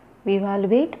we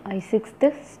evaluate I6th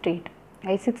state.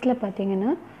 I6ல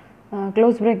பார்த்தீங்கன்னா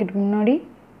க்ளோஸ் ப்ராக்கெட்டுக்கு முன்னாடி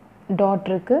டாட்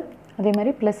இருக்குது, அதே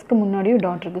மாதிரி ப்ளஸ்க்கு முன்னாடியும்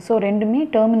டாட் இருக்குது. ஸோ ரெண்டுமே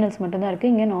டெர்மினல்ஸ் மட்டும்தான்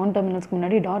இருக்குது, இங்கே நான் டெர்மினல்ஸ்க்கு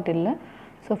முன்னாடி டாட் இல்லை.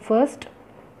 So first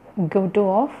go to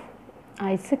of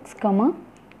I6,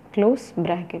 close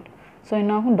bracket. So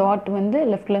என்னாகும், டாட் வந்து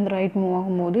லெஃப்ட்லேருந்து ரைட் மூவ்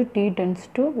ஆகும்போது t tends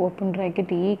to open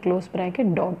bracket e close bracket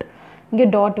dot. இங்கே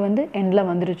டாட் வந்து எண்டில்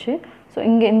வந்துருச்சு. ஸோ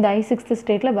இங்கே இந்த I6th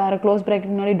ஸ்டேட்டில் வேறு க்ளோஸ்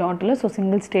ப்ராக்கெட் முன்னாடி டாட் இல்லை, ஸோ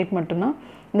சிங்கிள் ஸ்டேட் மட்டும்தான்.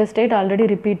 இந்த ஸ்டேட் ஆல்ரெடி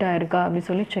ரிப்பீட் ஆகிருக்கா அப்படின்னு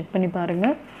சொல்லி செக் பண்ணி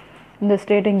பாருங்கள். இந்த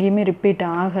ஸ்டேட் எங்கேயுமே ரிப்பீட்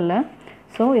ஆகலை.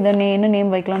 ஸோ இதை என்ன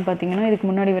நேம் வைக்கலான்னு பார்த்தீங்கன்னா, இதுக்கு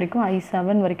முன்னாடி வரைக்கும்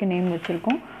I7 வரைக்கும் நேம்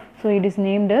வச்சுருக்கோம். So it is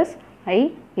named as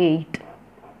I8.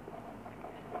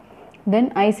 தென்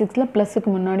I6ல ப்ளஸுக்கு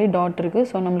முன்னாடி டாட் இருக்குது.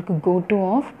 ஸோ நம்மளுக்கு go to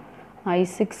of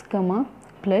I6,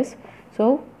 plus. So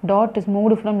dot is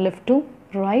moved from left to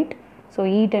right. So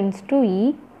E tends to E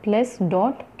plus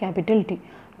dot capital T.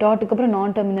 டாட்டுக்கு அப்புறம்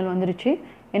நான் terminal வந்துருச்சு.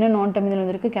 என்ன நான் terminal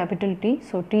வந்திருக்கு, capital T.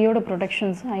 So Tயோட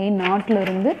productions I0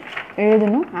 இருந்து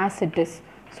எழுதணும் as it is.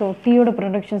 So Tயோட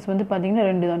productions வந்து பார்த்தீங்கன்னா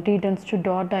ரெண்டு தான். T tends to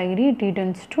dot ID, T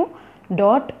tends to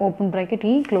dot open bracket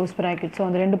E close bracket. So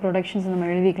அந்த ரெண்டு ப்ரொடக்ஷன்ஸ் நம்ம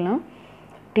எழுதிக்கலாம்.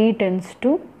 T tends to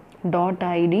dot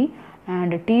ID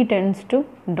and T tends to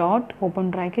dot open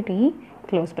bracket E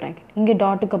close bracket. இங்கே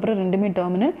டாட்டுக்கு அப்புறம் ரெண்டுமே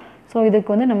terminal. So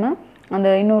இதுக்கு வந்து நம்ம அந்த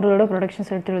இன்னொருளோட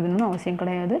ப்ரொடக்ஷன்ஸ் எடுத்து எழுதணும்னு அவசியம்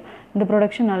கிடையாது. இந்த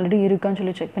ப்ரொடக்ஷன் ஆல்ரெடி இருக்கான்னு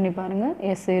சொல்லி செக் பண்ணி பாருங்கள்.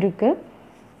 எஸ் இருக்குது.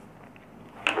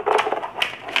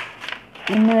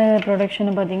 இந்த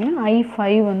ப்ரொடக்ஷனை பார்த்தீங்கன்னா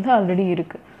I5 வந்து ஆல்ரெடி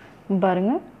இருக்குது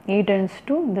பாருங்கள். E tends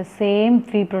to the same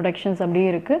 3 productions அப்படியே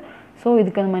இருக்குது. ஸோ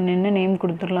இதுக்கு நம்ம என்ன நேம்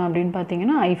கொடுத்துடலாம் அப்படின்னு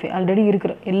பார்த்தீங்கன்னா I5 ஆல்ரெடி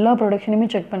இருக்கிற எல்லா ப்ரொடக்ஷனையுமே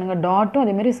செக் பண்ணுங்கள். டாட்டும்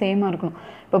அதேமாதிரி சேமாக இருக்கணும்.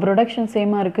 இப்போ ப்ரொடக்ஷன்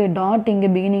சேமாக இருக்குது, டாட் இங்கே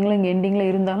பிகினிங்கில் இங்கே எண்டிங்கில்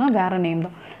இருந்தாலும் வேறு நேம்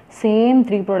தான். Same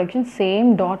 3 production same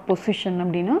dot position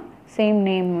அப்படின்னா சேம்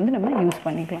நேம் வந்து நம்ம யூஸ்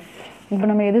பண்ணிக்கலாம். இப்போ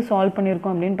நம்ம எது சால்வ்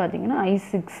பண்ணியிருக்கோம் அப்படின்னு பார்த்தீங்கன்னா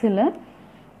I6ல்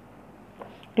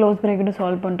க்ளோஸ் ப்ராக்கெட்டும்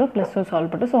சால்வ் பண்ணிட்டோம், ப்ளஸும் சால்வ்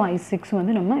பண்ணிட்டோம். ஸோ I6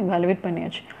 வந்து நம்ம எவாலுவேட்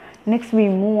பண்ணியாச்சு. Next we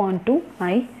move on to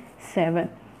I7.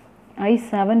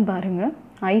 I7 பாருங்கள்.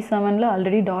 I7ல்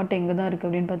ஆல்ரெடி டாட் எங்கே தான் இருக்குது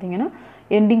அப்படின்னு பார்த்தீங்கன்னா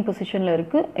எண்டிங் பொசிஷனில்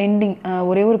இருக்குது. எண்டிங்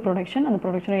ஒரே ஒரு ப்ரொடக்ஷன், அந்த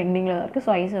ப்ரொடக்ஷன் எண்டிங்கில் தான் இருக்குது.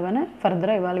 ஸோ I7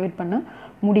 ஃபர்தராக எவாலுவேட் பண்ண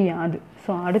முடியாது.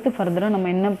 ஸோ அடுத்து ஃபர்தராக நம்ம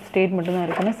என்ன ஸ்டேட் மட்டும்தான்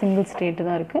இருக்குன்னா சிங்கிள் ஸ்டேட்டு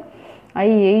தான் இருக்குது.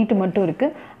 I8 மட்டும்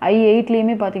இருக்குது.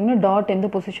 I8லேயுமே பார்த்தீங்கன்னா டாட் எந்த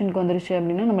பொசிஷனுக்கு வந்துருச்சு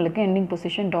அப்படின்னா நம்மளுக்கு எண்டிங்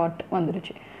பொசிஷன் டாட்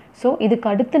வந்துருச்சு. ஸோ இதுக்கு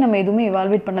அடுத்து நம்ம எதுவுமே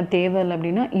எவாலுவேட் பண்ண தேவையில்லை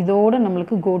அப்படின்னா இதோட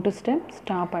நம்மளுக்கு கோ டு ஸ்டெப்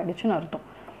ஸ்டாப் ஆகிடுச்சுன்னு அர்த்தம்.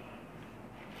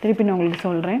 திருப்பி நான் உங்களுக்கு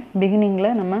சொல்கிறேன்.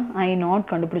 பிகினிங்கில் நம்ம I0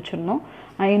 கண்டுபிடிச்சிருந்தோம்.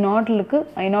 I0ல்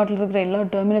இருக்கிற எல்லா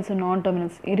டெர்மினல்ஸும் நான்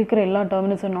டெர்மினல்ஸ் இருக்கிற எல்லா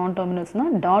டெர்மினல்ஸும் நான்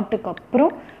டெர்மினல்ஸ்னால் டாட்டுக்கு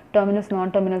அப்புறம் டெர்மினல்ஸ்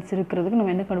நான் டெர்மினல்ஸ் இருக்கிறதுக்கு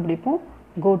நம்ம என்ன கண்டுபிடிப்போம்,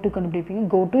 go to கண்டுபிடிப்பீங்க.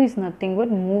 go to is nothing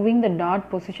but moving the dot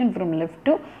position from left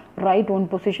to right one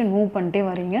position move பண்ணிட்டே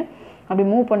வரீங்க. அப்படி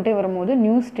மூவ் பண்ணிட்டே வரும்போது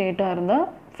நியூ ஸ்டேட்டாக இருந்தால்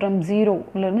ஃப்ரம்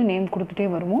ஜீரோலேருந்து நேம் கொடுத்துட்டே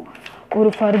வருவோம். ஒரு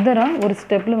ஃபர்தராக ஒரு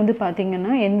ஸ்டெப்பில் வந்து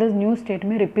பார்த்திங்கன்னா எந்த நியூ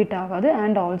ஸ்டேட்டுமே ரிப்பீட் ஆகாது.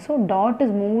 And also dot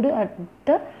is moved at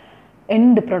the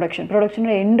end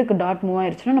ப்ரொடக்ஷனோட எண்டுக்கு டாட் மூவ்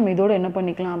ஆயிடுச்சுன்னா நம்ம இதோட என்ன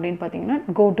பண்ணிக்கலாம் அப்படின்னு பார்த்தீங்கன்னா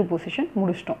கோ டு பொசிஷன்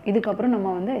முடிச்சிட்டோம். இதுக்கப்புறம்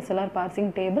நம்ம வந்து SLR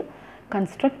பார்சிங் டேபிள்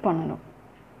கன்ஸ்ட்ரக்ட் பண்ணணும்.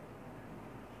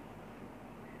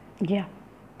 Yeah,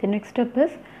 the next step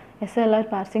is SLR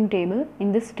parsing table. In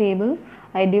this table,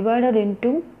 I divided into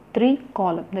 3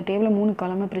 columns. The table 3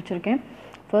 column பிரிச்சிருக்கேன்.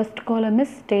 First column is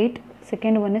state,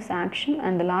 second one is action,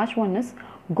 and the last one is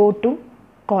go to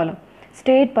column.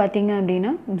 State பார்த்தீங்க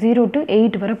அப்படின்னா 0 to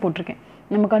 8 வரை போட்டிருக்கேன்.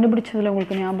 நம்ம கண்டுபிடிச்சதில்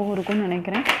உங்களுக்கு ஞாபகம் இருக்கும்னு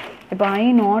நினைக்கிறேன். இப்போ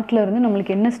I0ல இருந்து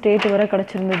நம்மளுக்கு என்ன ஸ்டேட் வரை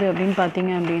கிடச்சிருந்தது அப்படின்னு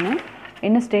பார்த்தீங்க அப்படின்னா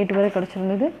என்ன ஸ்டேட் வரை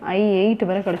கிடச்சிருந்தது, I8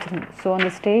 வரை கிடச்சிருந்தது. ஸோ அந்த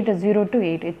ஸ்டேட் 0 to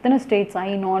 8 எத்தனை ஸ்டேட்ஸ்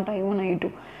I0, I1, I2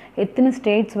 எத்தனை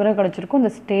ஸ்டேட்ஸ் வரை கிடச்சிருக்கோ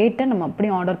அந்த ஸ்டேட்டை நம்ம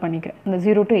அப்படியே ஆர்டர் பண்ணிக்கிறேன். இந்த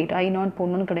 0 to 8 I0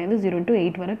 போடணும்னு கிடையாது, 0 to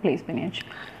 8 வரை ப்ளேஸ் பண்ணியாச்சு.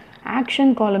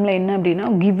 ஆக்ஷன் காலமில் என்ன அப்படின்னா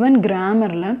கிவன்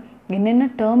கிராமரில் என்னென்ன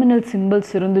டெர்மினல்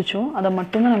சிம்பிள்ஸ் இருந்துச்சோ அதை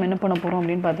மட்டும்தான் நம்ம என்ன பண்ண போகிறோம்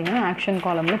அப்படின்னு பார்த்தீங்கன்னா ஆக்ஷன்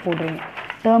காலமில் போடுறீங்க.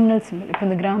 டெர்மினல் சிம்பிள் இப்போ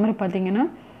இந்த கிராமரை பார்த்தீங்கன்னா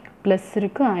ப்ளஸ்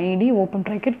இருக்குது, ID open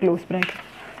bracket close bracket.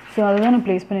 So அதை தான் நான்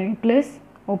ப்ளேஸ் பண்ணியிருக்கேன். Plus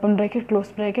open bracket close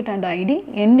bracket and IT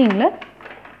எண்டிங்கில்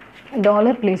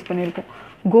dollar place பண்ணியிருக்கோம்.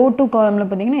 கோ டு காலமில்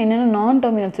பார்த்தீங்கன்னா என்னென்ன நான்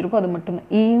டெர்மினல்ஸ் இருக்கோ அது மட்டும்தான்,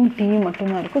 இயும் டியும்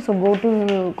மட்டும்தான் இருக்கும். ஸோ கோ டு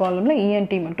காலமில்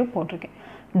இஎன்டி மட்டும் போட்டிருக்கேன்.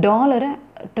 டாலரை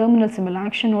டெர்மினல் சிம்பிள்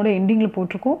ஆக்ஷனோட எண்டிங்கில்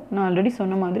போட்டிருக்கோம். நான் ஆல்ரெடி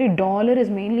சொன்ன மாதிரி dollar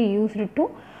is mainly used to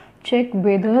check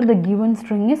whether the given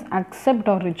string is accept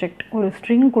R reject. ஒரு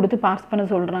ஸ்ட்ரிங் கொடுத்து பாஸ் பண்ண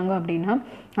சொல்கிறாங்க அப்படின்னா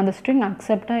அந்த ஸ்ட்ரிங்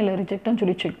அக்செப்டா இல்லை ரிஜெக்டான்னு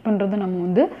சொல்லி செக் பண்ணுறது நம்ம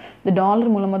வந்து இந்த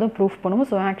டாலர் மூலமாக தான் ப்ரூஃப் பண்ணுவோம்.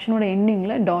 ஸோ ஆக்ஷனோட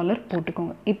எண்டிங்கில் டாலர்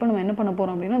போட்டுக்கோங்க. இப்போ நம்ம என்ன பண்ண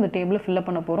போகிறோம் அப்படின்னா அந்த டேபிளை ஃபில்லப்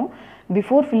பண்ண போகிறோம்.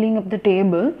 Before filling up the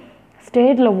table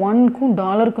ஸ்டேட்டில் 1க்கும்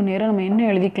டாலருக்கும் நேராக நம்ம என்ன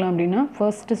எழுதிக்கலாம் அப்படின்னா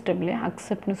ஃபர்ஸ்ட் ஸ்டெப்லேயே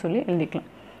அக்செப்ட்னு சொல்லி எழுதிக்கலாம்.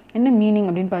 என்ன மீனிங்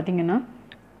அப்படின்னு பார்த்தீங்கன்னா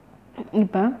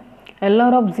இப்போ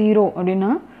LR of 0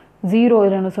 அப்படின்னா 0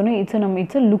 இதில் நான் சொன்னேன்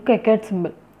it's a look ahead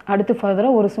symbol. அடுத்து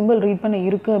ஃபர்தராக ஒரு சிம்பிள் ரீட் பண்ண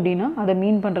இருக்குது அப்படின்னா அதை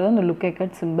மீன் பண்ணுறது அந்த லுக்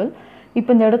ahead சிம்பிள். இப்போ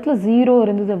இந்த இடத்துல 0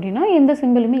 இருந்தது அப்படின்னா எந்த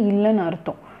சிம்பிளுமே இல்லைன்னு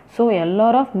அர்த்தம். ஸோ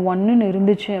LR of 1ன்னு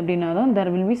இருந்துச்சு அப்படின்னா தான்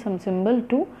there will be some symbol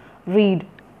to read.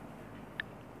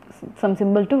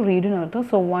 ன்னு அர்த்தம்.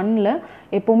 ஸோ 1ல்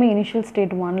எப்போவுமே இனிஷியல்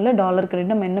ஸ்டேட் 1ல் $credit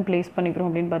நம்ம என்ன ப்ளேஸ் பண்ணிக்கிறோம்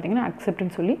அப்படின்னு பார்த்தீங்கன்னா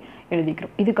அக்செப்ட்னு சொல்லி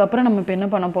எழுதிக்கிறோம். இதுக்கப்புறம் நம்ம இப்போ என்ன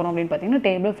பண்ண போகிறோம் அப்படின்னு பார்த்தீங்கன்னா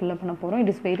டேபிளை ஃபில்அப் பண்ண போகிறோம்.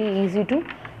 It is very easy to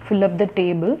fill up the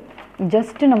table.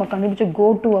 Just நம்ம கண்டுபிடிச்ச கோ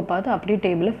டுவை பார்த்து அப்படியே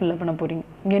டேபிளை ஃபில்அப் பண்ண போகிறீங்க.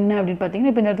 என்ன அப்படின்னு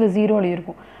பார்த்தீங்கன்னா இப்போ இந்த இடத்துல 0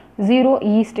 இருக்கும்.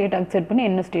 0 ஸ்டேட் அக்செப்ட் பண்ணி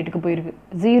என்ன ஸ்டேட்டுக்கு போயிருக்கு,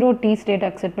 0 ஸ்டேட்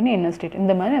அக்செப்ட் பண்ணி என்ன ஸ்டேட்,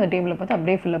 இந்த மாதிரி அந்த டேபிளை பார்த்து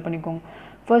அப்படியே ஃபில்அப் பண்ணிக்கோங்க.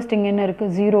 ஃபர்ஸ்ட் இங்கே என்ன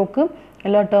இருக்குது, 0க்கு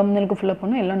எல்லா டெர்மினலுக்கும் ஃபில்அப்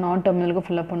பண்ணணும், எல்லா நான் டெர்மினலுக்கும்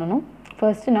ஃபில்அப் பண்ணணும்.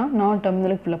 ஃபர்ஸ்ட்டு நான்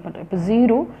டெர்மினலுக்கு ஃபில்அப் பண்ணுறேன். இப்போ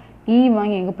 0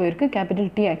 வாங்கி எங்கே போயிருக்கு, கேபிட்டல்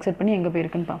T அக்செப்ட் பண்ணி எங்கே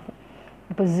போயிருக்குன்னு பார்ப்போம்.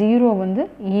 இப்போ 0 வந்து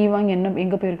வாங்கி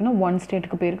எங்கே போயிருக்குன்னா 1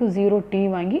 ஸ்டேட்டுக்கு போயிருக்கு,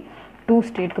 0 வாங்கி 2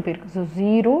 ஸ்டேட்டுக்கு போயிருக்கு. ஸோ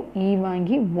 0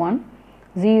 வாங்கி 1,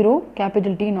 0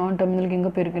 கேபிட்டல் T நான் டெர்மினலுக்கு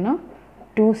எங்கே போயிருக்குன்னா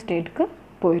 2 ஸ்டேட்டுக்கு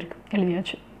போயிருக்கு.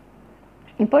 எழுதியாச்சு.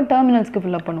 இப்போ டெர்மினல்ஸ்க்கு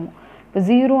ஃபில்அப் பண்ணுவோம். இப்போ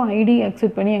 0 ID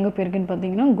அக்செப்ட் பண்ணி எங்கே போயிருக்குன்னு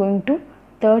பார்த்தீங்கன்னா கோயிங் டு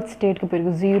 3rd ஸ்டேட்டுக்கு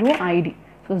போயிருக்கு, 0 ID.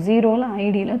 ஸோ 0ல்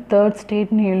ஐடியில் 3rd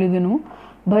ஸ்டேட்னு எழுதணும்.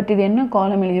 பட் இது என்ன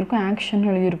காலம் எழுதியிருக்கும், ஆக்ஷன்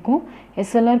எழுதியிருக்கும்.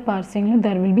 SLR பார்சிங்கில்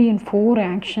there will be in 4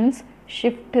 actions,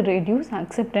 shift, reduce,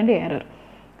 accept and error.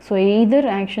 So either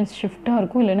actions ஷிஃப்ட்டாக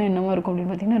இருக்கும் இல்லைனா என்னவாக இருக்கும்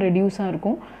அப்படின்னு பார்த்தீங்கன்னா ரெடியூஸாக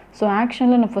இருக்கும். ஸோ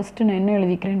ஆக்ஷனில் நான் ஃபஸ்ட்டு நான் என்ன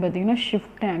எழுதிக்கிறேன்னு பார்த்தீங்கன்னா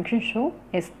ஷிஃப்ட் ஆக்ஷன் ஷோ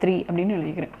S3 அப்படின்னு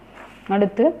எழுதிக்கிறேன்.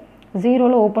 அடுத்து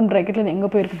 0ல் ஓப்பன் ப்ராக்கெட்டில் எங்கே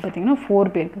போயிருக்குன்னு பார்த்தீங்கன்னா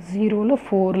 4 போயிருக்கு. 0ல்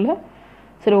 4ல்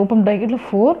சரி ஓப்பன் ப்ராக்கெட்டில்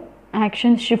 4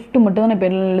 ஆக்ஷன் ஷிஃப்ட் மட்டும் தான் நான் இப்போ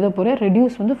எழுத போகிறேன்.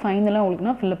 ரெடியூஸ் வந்து ஃபைனலாக உங்களுக்கு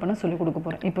நான் ஃபில்அப் பண்ண சொல்லிக் கொடுக்க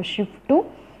போகிறேன். இப்போ ஷிஃப்ட்டு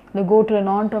இந்த கோ டு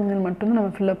நான் டெர்மினல் மட்டும்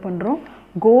நம்ம ஃபில்அப் பண்ணுறோம்.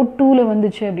 கோ டூவில்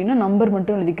வந்துச்சு அப்படின்னா நம்பர்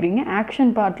மட்டும் எழுதிக்கிறீங்க.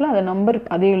 ஆக்ஷன் பார்ட்டில் அதை நம்பர்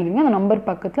அதே எழுதிங்க. அந்த நம்பர்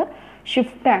பக்கத்தில்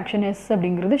ஷிஃப்ட் ஆக்ஷன் S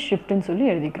அப்படிங்கிறது ஷிஃப்ட்னு சொல்லி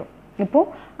எழுதிக்கிறோம். இப்போது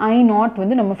I0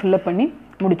 வந்து நம்ம ஃபில்அப் பண்ணி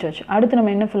முடிச்சாச்சு. அடுத்து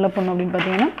நம்ம என்ன ஃபில்அப் பண்ணோம் அப்படின்னு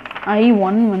பார்த்தீங்கன்னா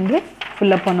I1 வந்து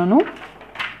ஃபில்அப் பண்ணணும்.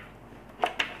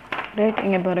 ரைட்,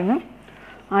 இங்கே பாருங்கள்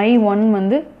I1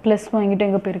 வந்து ப்ளஸ் வாங்கிட்டு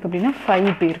எங்கே போயிருக்கு அப்படின்னா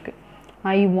 5 போயிருக்கு.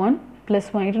 I1 ப்ளஸ்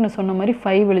வாங்கிட்டு நான் சொன்ன மாதிரி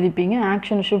 5 எழுதிப்பீங்க.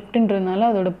 ஆக்ஷன் ஷிஃப்ட்டுன்றதுனால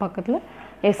அதோட பக்கத்தில்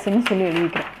Sன்னு சொல்லி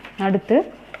எழுதிக்கிறேன். அடுத்து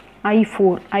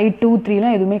I4 I2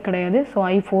 3லாம் எதுவுமே கிடையாது. ஸோ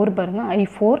I4 பாருங்கள்,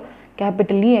 I4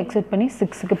 கேபிட்டல் E அக்செப்ட் பண்ணி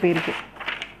 6க்கு போயிருக்கு.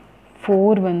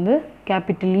 4 வந்து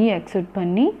கேபிட்டல் E அக்செப்ட்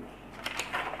பண்ணி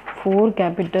 4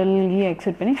 கேபிட்டல் E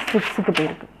அக்செப்ட் பண்ணி 6க்கு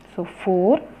போயிருக்கு. ஸோ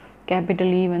 4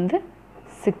 கேபிட்டல் E வந்து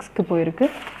 6க்கு போயிருக்கு.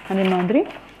 அதே மாதிரி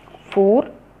 4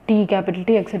 கேபிட்டல்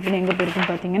T அக்செப்ட் பண்ணி எங்கே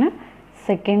போயிருக்குன்னு பார்த்தீங்கன்னா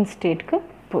 2nd ஸ்டேட்க்கு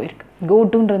போயிருக்கு. கோ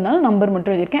டூன்றதுனால நம்பர்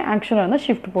மட்டும் எழுதியிருக்கேன். ஆக்சுவலாக இருந்தால்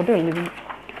ஷிஃப்ட் போட்டு எழுதுவீங்க.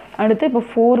 அடுத்து இப்போ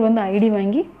 4 வந்து ஐடி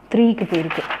வாங்கி 3க்கு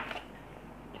போயிருக்கு.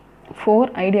 4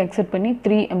 ஐடி அக்செப்ட் பண்ணி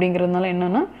 3 அப்படிங்கிறதுனால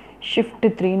என்னென்னா ஷிஃப்ட்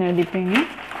 3ன்னு எழுதிப்பீங்க.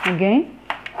 அகெயின்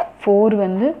 4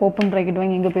 வந்து ஓப்பன் ப்ராக்கெட்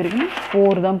வாங்கி எங்கே போயிருக்குன்னா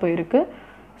 4 தான் போயிருக்கு.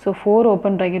 ஸோ 4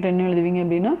 ஓப்பன் ப்ராக்கெட் என்ன எழுதுவீங்க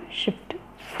அப்படின்னா ஷிஃப்ட்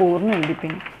 4ன்னு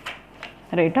எழுதிப்பீங்க.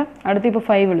 ரைட்டா? அடுத்து இப்போ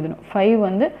 5 எழுதணும். 5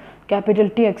 வந்து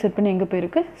கேபிட்டல் T அக்செப்ட் பண்ணி எங்கே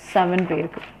போயிருக்கு 7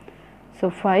 போயிருக்கு. ஸோ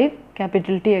 5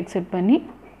 கேபிட்டல் T அக்செப்ட் பண்ணி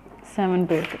 7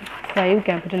 போயிருக்கு. 5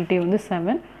 கேபிட்டல் T வந்து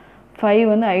 7. 5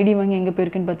 வந்து ஐடி வாங்கி எங்கே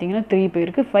போயிருக்குன்னு பார்த்தீங்கன்னா 3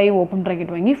 போயிருக்கு. 5 ஓப்பன்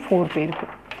ப்ராக்கெட் வாங்கி 4 போயிருக்கு.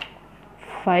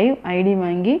 5 ஐடி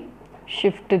வாங்கி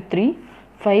ஷிஃப்ட் 3,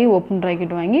 5 ஓப்பன்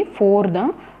ப்ராக்கெட் வாங்கி 4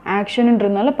 தான்.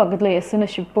 ஆக்ஷனுன்றதுனால பக்கத்தில் எஸ்ன்னு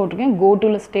ஷிஃப்ட் போட்டிருக்கேன். கோ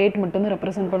டூவில் ஸ்டேட் மட்டும் தான்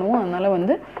ரெப்ரசென்ட் பண்ணுவோம். அதனால்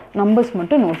வந்து நம்பர்ஸ்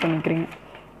மட்டும் நோட் பண்ணிக்கிறீங்க.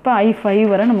 இப்போ I5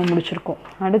 வரை நம்ம முடிச்சிருக்கோம்.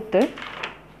 அடுத்து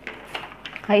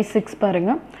I6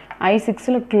 பாருங்கள்.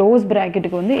 I6ல் க்ளோஸ்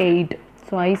ப்ராக்கெட்டுக்கு வந்து 8.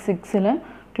 ஸோ I6ல்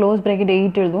க்ளோஸ் ப்ராக்கெட்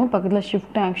 8 எழுதுவோம். பக்கத்தில்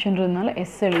ஷிஃப்ட் ஆக்ஷன்றதுனால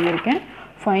S எழுதியிருக்கேன்.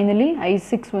 ஃபைனலி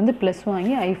I6 வந்து ப்ளஸ்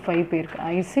வாங்கி I5 போயிருக்கு.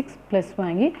 I6 ப்ளஸ்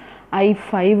வாங்கி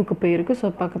I5க்கு போயிருக்கு. ஸோ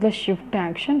பக்கத்தில் ஷிஃப்ட்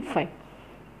ஆக்ஷன் 5.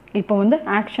 இப்போ வந்து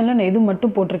ஆக்ஷனில் நான் எது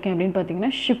மட்டும் போட்டிருக்கேன் அப்படின்னு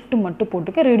பார்த்தீங்கன்னா ஷிஃப்ட் மட்டும்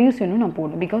போட்டிருக்கேன். ரெடியூஸ் இன்னும் நான்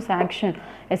போடணும். பிகாஸ் ஆக்ஷன்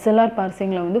SLR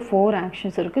பார்சிங்கில் வந்து 4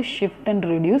 ஆக்ஷன்ஸ் இருக்குது, ஷிஃப்ட் அண்ட்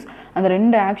ரெடியூஸ். அந்த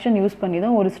 2 ஆக்ஷன் யூஸ் பண்ணி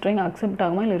தான் ஒரு ஸ்ட்ரிங் அக்செப்ட்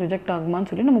ஆகுமா இல்லை ரிஜெக்ட் ஆகுமான்னு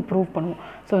சொல்லி நம்ம ப்ரூவ் பண்ணுவோம்.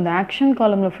 ஸோ இந்த ஆக்ஷன்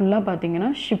காலமில் ஃபுல்லாக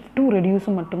பார்த்தீங்கன்னா ஷிஃப்ட்டும்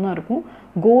ரெடியூஸும் மட்டும்தான் இருக்கும்.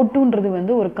 கோ டூன்றது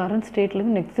வந்து ஒரு கரண்ட்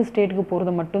ஸ்டேட்லேருந்து நெக்ஸ்ட் ஸ்டேட்டுக்கு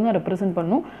போகிறத மட்டும்தான் ரெப்ரசென்ட்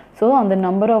பண்ணும். ஸோ அந்த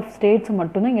நம்பர் ஆஃப் ஸ்டேட்ஸ்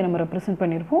மட்டும்தான் இங்கே நம்ம ரெப்ரசென்ட்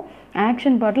பண்ணியிருப்போம்.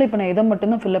 ஆக்ஷன் பார்ட்டில் இப்போ நான் எதை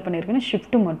மட்டும்தான் ஃபில்அப் பண்ணியிருக்கேன்னா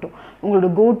ஷிஃப்ட்டு மட்டும். உங்களோட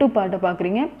கோ டு பார்ட்டை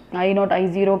பார்க்குறீங்க, I0,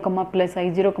 I0, ப்ளஸ்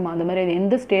I0, அந்த மாதிரி அது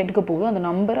எந்த ஸ்டேட்டுக்கு போகுதோ அந்த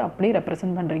நம்பரை அப்படியே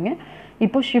ரெப்ரசென்ட் பண்ணுறீங்க.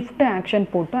 இப்போ ஷிஃப்ட் ஆக்ஷன்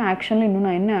போட்டோம். ஆக்ஷனில் இன்னும்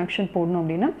நான் என்ன ஆக்ஷன் போடணும்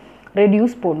அப்படின்னா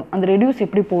ரெடியூஸ் போடணும். அந்த ரெடியூஸ்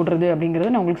எப்படி போடுறது அப்படிங்கிறத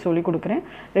நான் உங்களுக்கு சொல்லிக் கொடுக்குறேன்.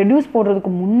 ரெடியூஸ்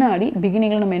போடுறதுக்கு முன்னாடி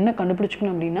பிகினிங்கில் நம்ம என்ன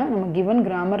கண்டுபிடிச்சிக்கணும் அப்படின்னா நம்ம கிவன்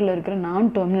கிராமரில் இருக்கிற நான்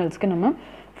டெர்மினல்ஸ்க்கு நம்ம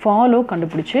ஃபாலோ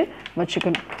கண்டுபிடிச்சி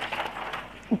வச்சுக்கணும்.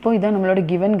 இப்போ இதான் நம்மளோட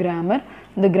given grammar.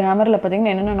 இந்த கிராமரில்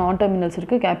பார்த்தீங்கன்னா என்னென்ன நான் டெர்மினல்ஸ்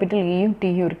இருக்குது, கேபிட்டல் ஈயும்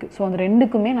டியும் இருக்குது. ஸோ அந்த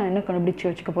ரெண்டுக்குமே நான் என்ன கண்டுபிடிச்சி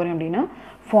வச்சுக்க போகிறேன் அப்படின்னா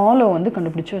ஃபாலோ வந்து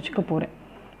கண்டுபிடிச்சி வச்சுக்க போகிறேன்.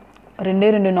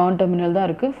 ரெண்டு நான் டெர்மினல் தான்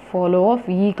இருக்குது. ஃபாலோ ஆஃப்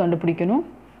இ கண்டுபிடிக்கணும்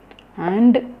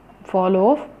and follow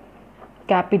of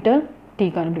capital D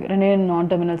கண்டுபிடிக்கணும். ரெண்டு நான்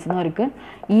டெர்மினல்ஸ் தான் இருக்குது.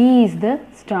 இ is the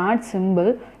start simple.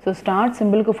 So start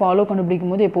சிம்பிளுக்கு follow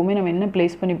கண்டுபிடிக்கும் போது எப்போவுமே நம்ம என்ன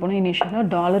ப்ளேஸ் பண்ணிப்போனா இனிஷியலாக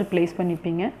டாலர் ப்ளேஸ்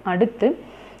பண்ணிப்பீங்க. அடுத்து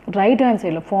ரைட் ஹேண்ட்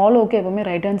சைடில் ஃபாலோவுக்கு எப்போவுமே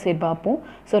ரைட் ஹேண்ட் சைடு பார்ப்போம்.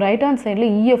 ஸோ ரைட் ஹேண்ட் சைடில்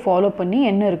இயை ஃபாலோ பண்ணி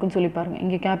என்ன இருக்குன்னு சொல்லி பாருங்கள்.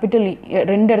 இங்கே கேபிட்டல் இ,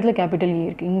 ரெண்டு இடத்துல கேபிட்டல் இ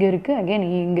இருக்குது. இங்கே இருக்குது, அகெயின்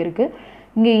இ இங்கே இருக்குது.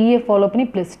 இங்கே இயை ஃபாலோ பண்ணி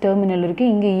ப்ளஸ் டெர்மினல் இருக்குது.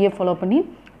 இங்கே இயை ஃபாலோ பண்ணி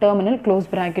டெர்மினல் க்ளோஸ்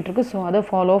ப்ராக்கெட் இருக்குது. ஸோ அதை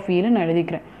ஃபாலோ ஆஃப் ஈயில் நான்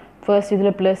எழுதிக்கிறேன். ஃபர்ஸ்ட்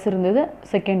இதில் ப்ளஸ் இருந்தது,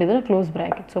 செகண்ட் இதில் close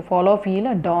bracket. So follow of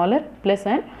ஈயில் dollar plus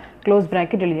and close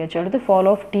bracket எழுதியாச்சு. அடுத்து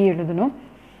ஃபாலோ ஆஃப் டி எழுதணும்.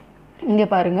 இங்கே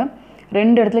பாருங்கள்,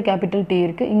 ரெண்டு இடத்துல கேபிட்டல் டி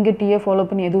இருக்குது. இங்கே டீயை ஃபாலோ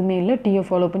பண்ணி எதுவுமே இல்லை, டீயை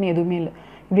ஃபாலோ பண்ணி எதுவுமே இல்லை.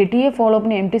 இப்படி டீயை ஃபாலோ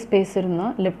பண்ணி எம்டி ஸ்பேஸ்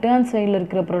இருந்தால் லெஃப்ட் ஹேண்ட் சைடில்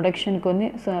இருக்கிற ப்ரொடக்ஷனுக்கு வந்து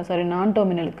நான்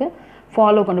டெர்மினலுக்கு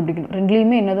ஃபாலோ கண்டுபிடிக்கணும்.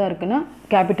 ரெண்டுலேயுமே என்ன தான் இருக்குன்னா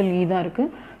கேபிட்டல் இ தான் இருக்குது.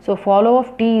 So follow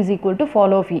of D is equal to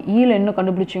follow of இ. ஈயில் என்ன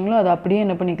கண்டுபிடிச்சிங்களோ அதை அப்படியே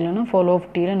என்ன பண்ணிக்கலாம்னா ஃபாலோ ஆஃப்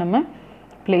டீயில் நம்ம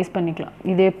ப்ளேஸ் பண்ணிக்கலாம்.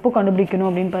 இது எப்போ கண்டுபிடிக்கணும்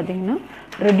அப்படின்னு பார்த்தீங்கன்னா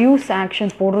ரெடியூஸ்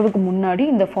ஆக்ஷன்ஸ் போடுறதுக்கு முன்னாடி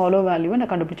இந்த ஃபாலோ வேல்யூவை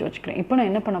நான் கண்டுபிடிச்சி வச்சுக்கிறேன். இப்போ நான்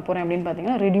என்ன பண்ண போகிறேன் அப்படின்னு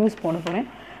பார்த்தீங்கன்னா ரெடியூஸ் போட போகிறேன்.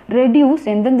 ரெடியூஸ்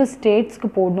எந்தெந்த ஸ்டேட்ஸ்க்கு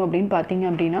போடணும் அப்படின்னு பார்த்தீங்க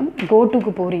அப்படின்னா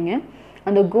கோட்டுக்கு போகிறீங்க.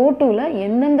 அந்த கோட்டுவில்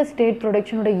எந்தெந்த ஸ்டேட்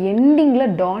ப்ரொடக்ஷனோட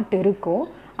எண்டிங்கில் டாட் இருக்கோ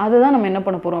அதை தான் நம்ம என்ன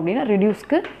பண்ண போகிறோம் அப்படின்னா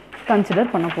ரெடியூஸ்க்கு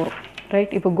கன்சிடர் பண்ண போகிறோம்.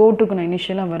 ரைட், இப்போ கோட்டுக்கு நான்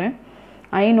இனிஷியலாக வரேன்.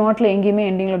 I0 எங்கேயுமே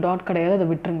எண்டிங்கில் டாட் கிடையாது, அதை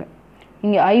விட்டுருங்க.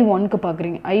 இங்கே I1க்கு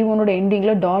பார்க்குறீங்க. I1ஓட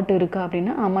எண்டிங்கில் டாட் இருக்கா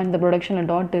அப்படின்னா ஆமாம், இந்த ப்ரொடக்ஷனில்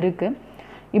டாட் இருக்குது.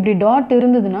 இப்படி டாட்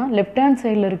இருந்ததுன்னா லெஃப்ட் ஹேண்ட்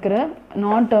சைடில் இருக்கிற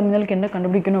நான் டெர்மினலுக்கு என்ன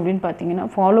கண்டுபிடிக்கணும் அப்படின்னு பார்த்தீங்கன்னா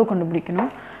ஃபாலோ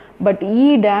கண்டுபிடிக்கணும். பட் இ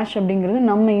டேஷ் அப்படிங்கிறது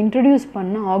நம்ம இன்ட்ரடியூஸ்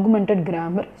பண்ண ஆகுமெண்டட்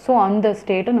கிராமர். ஸோ அந்த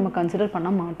ஸ்டேட்டை நம்ம கன்சிடர் பண்ண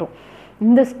மாட்டோம்.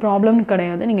 இந்த ப்ராப்ளம்னு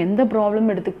கிடையாது. நீங்கள் எந்த ப்ராப்ளம்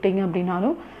எடுத்துக்கிட்டீங்க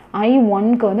அப்படின்னாலும்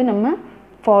I1க்கு வந்து நம்ம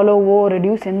ஃபாலோவோ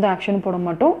ரெடியூஸ் எந்த ஆக்ஷனும் போட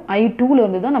மாட்டோம்.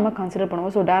 I2லேருந்து தான் நம்ம கன்சிடர்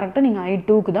பண்ணுவோம். ஸோ டேரெக்டாக நீங்கள்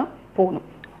I2க்கு தான் போகணும்.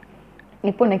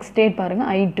 இப்போ நெக்ஸ்ட் ஸ்டேட் பாருங்கள்,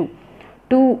 I2.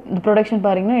 இந்த ப்ரொடக்ஷன்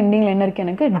பாருங்கன்னா எண்டிங்கில் என்ன இருக்குது,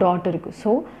 எனக்கு டாட் இருக்குது.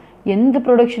 ஸோ எந்த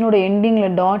ப்ரொடக்ஷனோட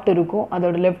எண்டிங்கில் டாட் இருக்கோ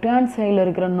அதோட லெஃப்ட் ஹேண்ட் சைடில்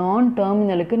இருக்கிற நான்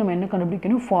டெர்மினலுக்கு நம்ம என்ன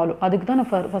கண்டுபிடிக்கணும், ஃபாலோ. அதுக்கு தான் நான்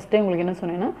ஃபஸ்ட் டைம் உங்களுக்கு என்ன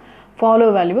சொன்னேன்னா ஃபாலோ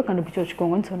வேல்யூவை கண்டுபிடிச்சி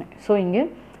வச்சுக்கோங்கன்னு சொன்னேன். ஸோ இங்கே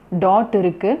டாட்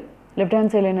இருக்குது, லெஃப்ட்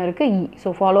ஹேண்ட் சைடில் என்ன இருக்குது, இ.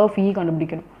 ஸோ ஃபாலோ ஆஃப் இ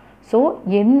கண்டுபிடிக்கணும். ஸோ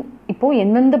இப்போது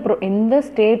எந்த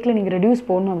ஸ்டேட்டில் நீங்கள் ரெடியூஸ்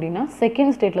போடணும் அப்படின்னா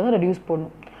செகண்ட் ஸ்டேட்டில் தான் ரெடியூஸ்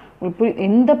போடணும். உங்களுக்கு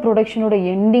எந்த ப்ரொடக்ஷனோட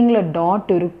எண்டிங்கில்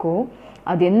டாட் இருக்கோ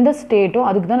அது எந்த ஸ்டேட்டோ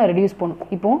அதுக்கு தான் நான் ரெடியூஸ் பண்ணணும்.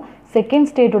 இப்போது செகண்ட்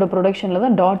ஸ்டேட்டோட ப்ரொடக்ஷனில்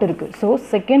தான் டாட் இருக்குது. ஸோ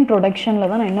செகண்ட் ப்ரொடக்ஷனில்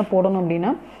தான் நான் என்ன போடணும்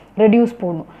அப்படின்னா ரெடியூஸ்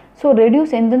போடணும். ஸோ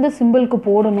ரெடியூஸ் எந்தெந்த சிம்பிளுக்கு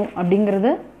போடணும் அப்படிங்கிறத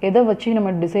எதை வச்சு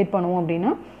நம்ம டிசைட் பண்ணுவோம்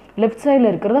அப்படின்னா லெஃப்ட் சைடில்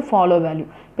இருக்கிறத ஃபாலோ வேல்யூ.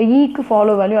 இப்போ ஈக்கு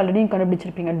follow value already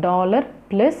கண்டுபிடிச்சிருப்பீங்க, dollar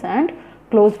plus and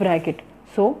close bracket.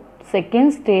 So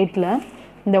second ஸ்டேட்டில்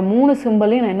இந்த மூணு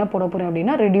சிம்பிளையும் நான் என்ன போட போகிறேன்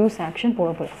அப்படின்னா ரெடியூஸ் ஆக்ஷன் போட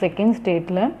போகிறேன். செகண்ட்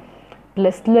ஸ்டேட்டில்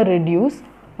ப்ளஸில் ரெடியூஸ்,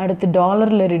 அடுத்து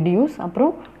டாலரில் ரெடியூஸ்,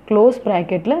 அப்புறம் க்ளோஸ்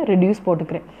ப்ராக்கெட்டில் ரெடியூஸ்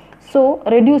போட்டுக்கிறேன். ஸோ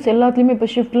ரெடியூஸ் எல்லாத்துலேயுமே இப்போ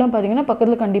ஷிஃப்ட்லாம் பார்த்தீங்கன்னா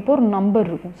பக்கத்தில் கண்டிப்பாக ஒரு நம்பர்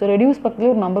இருக்கும். ஸோ ரெடியூஸ்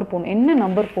பக்கத்துலேயே ஒரு நம்பர் போடணும். என்ன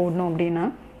நம்பர் போடணும் அப்படின்னா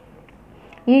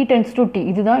E tends to T.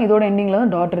 இதுதான் இதோட எண்டிங்கில்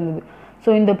தான் டாட் இருந்தது. ஸோ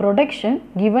இந்த ப்ரொடக்ஷன்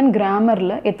கிவன்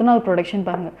கிராமரில் எத்தனாவது ப்ரொடக்ஷன்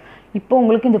பாருங்கள். இப்போ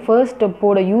உங்களுக்கு இந்த ஃபர்ஸ்ட்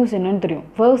ஸ்டெப்போட யூஸ் என்னன்னு தெரியும்.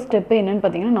 ஃபர்ஸ்ட் ஸ்டெப்பே என்னென்னு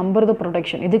பார்த்தீங்கன்னா நம்பர் த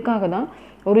ப்ரொடக்ஷன். இதுக்காக தான்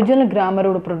ஒரிஜினல்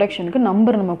கிராமரோட ப்ரொடக்ஷனுக்கு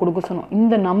நம்பர் நம்ம கொடுக்க சொன்னோம்.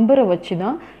 இந்த நம்பரை வச்சு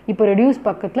தான் இப்போ ரெடியூஸ்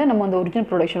பக்கத்தில் நம்ம அந்த ஒரிஜினல்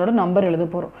ப்ரொடக்ஷனோட நம்பர் எழுத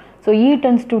போகிறோம். So E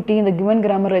tends to T இந்த கிவன்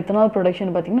கிராமரில் எத்தனாவது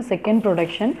ப்ரொடக்ஷன் பார்த்தீங்கன்னா செகண்ட்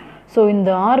ப்ரொடக்ஷன். ஸோ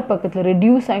இந்த ஆர் பக்கத்தில்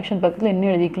ரெடியூஸ் ஆக்ஷன் பக்கத்தில் என்ன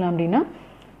எழுதிக்கலாம் அப்படின்னா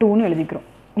 2ன்னு எழுதிக்கிறோம்.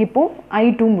 இப்போது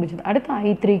I2 முடிஞ்சது. அடுத்து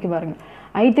I3க்கு பாருங்கள்.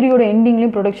 I3யோட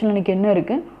எண்டிங்லேயும் ப்ரொடக்ஷனில் எனக்கு என்ன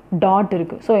இருக்குது, டாட்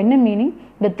இருக்குது. ஸோ என்ன மீனிங்,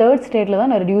 இந்த தேர்ட் ஸ்டேட்டில் தான்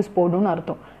நான் ரெடியூஸ் போடணும்னு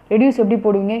அர்த்தம். ரெடியூஸ் எப்படி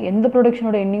போடுவீங்க, எந்த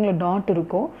ப்ரொடக்ஷனோட எண்டிங்கில் டாட்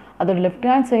இருக்கோ அதோட லெஃப்ட்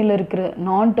ஹேண்ட் சைடில் இருக்கிற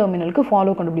நான் டெர்மினலுக்கு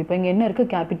ஃபாலோ கண்டுபிடிப்போம். இங்கே என்ன இருக்குது,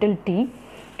 கேபிட்டல் டி.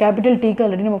 கேபிட்டல் டிக்கு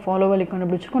ஆல்ரெடி நம்ம ஃபாலோ வேல்யூ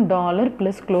கண்டுபிடிச்சிருக்கோம், dollar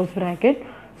plus close bracket.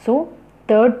 So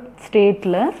third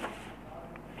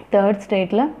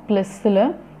ஸ்டேட்டில் ப்ளஸில்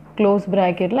க்ளோஸ்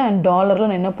ப்ராக்கெட்டில் அண்ட் டாலரில்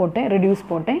நான் என்ன போட்டேன், ரெடியூஸ்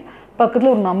போட்டேன்.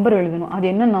 பக்கத்தில் ஒரு நம்பர் எழுதணும். அது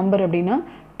என்ன நம்பர் அப்படின்னா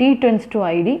T tends to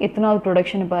ID. எத்தனாவது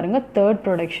ப்ரொடக்ஷன் பாருங்கள், தேர்ட்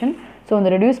ப்ரொடக்ஷன். ஸோ அந்த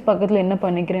ரெடியூஸ் பக்கத்தில் என்ன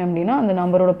பண்ணிக்கிறேன் அப்படின்னா அந்த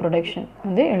நம்பரோட ப்ரொடக்ஷன்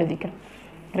வந்து எழுதிக்கிறேன்.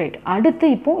 ரைட், அடுத்து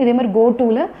இப்போது இதே மாதிரி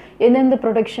கோட்டுவில் எந்தெந்த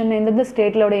ப்ரொடக்ஷன் எந்தெந்த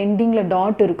ஸ்டேட்டிலோட எண்டிங்கில்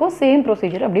டாட் இருக்கோ சேம்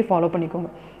ப்ரொசீஜர் அப்படியே ஃபாலோ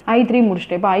பண்ணிக்கோங்க. I3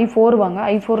 முடிச்சுட்டேன். இப்போ I4 வாங்க.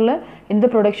 I4ல் எந்த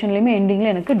ப்ரொடக்ஷன்லேயுமே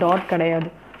எண்டிங்கில் எனக்கு டாட் கிடையாது.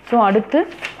 ஸோ அடுத்து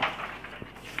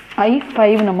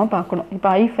I5 நம்ம பார்க்கணும். இப்போ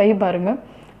I5 பாருங்கள்.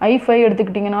 I5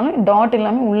 எடுத்துக்கிட்டிங்கனாலும் டாட்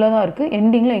எல்லாமே உள்ளே தான் இருக்குது,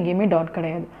 எண்டிங்கில் எங்கேயுமே டாட்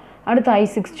கிடையாது. அடுத்து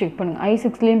I6 செக் பண்ணுங்கள்.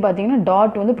 I6லேயும் பார்த்தீங்கன்னா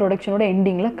டாட் வந்து ப்ரொடக்ஷனோட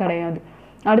எண்டிங்கில் கிடையாது.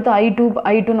 அடுத்து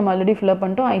I2 நம்ம ஆல்ரெடி ஃபில்அப்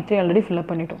பண்ணிட்டோம், I3 ஆல்ரெடி ஃபில்அப்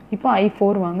பண்ணிட்டோம். இப்போ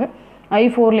I4 வாங்க.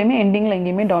 I4லேயுமே எண்டிங்கில்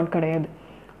எங்கேயுமே டாட் கிடையாது.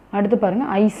 அடுத்து பாருங்கள்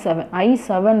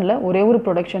I7ல் ஒரே ஒரு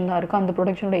ப்ரொடக்ஷன் தான் இருக்குது. அந்த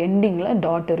ப்ரொடக்ஷனோட எண்டிங்கில்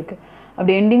டாட் இருக்குது.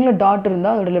 அப்படி எண்டிங்கில் டாட்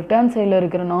இருந்தால் அதோட லெஃப்ட் ஹேண்ட் சைடில்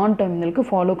இருக்கிற நான் டெர்மினலுக்கு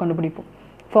ஃபாலோ கண்டுபிடிப்போம்.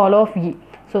 Follow of E.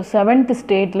 So 7th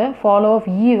ஸ்டேட்டில் ஃபாலோ ஆஃப்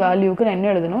இ வேல்யூக்கு நான் என்ன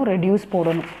எழுதணும்? ரெடியூஸ்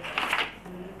போடணும்.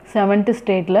 7th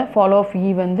ஸ்டேட்டில் ஃபாலோ ஆஃப்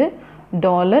இ வந்து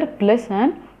dollar plus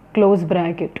and close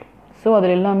bracket. So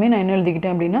அதில் எல்லாமே நான் என்ன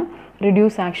எழுதிக்கிட்டேன் அப்படின்னா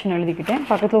ரெடியூஸ் ஆக்ஷன் எழுதிக்கிட்டேன்.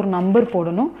 பக்கத்தில் ஒரு நம்பர்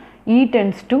போடணும். E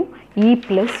tends to E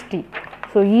plus T.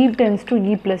 So E tends to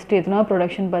E plus T எத்தனா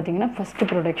production பார்த்தீங்கன்னா ஃபஸ்ட்டு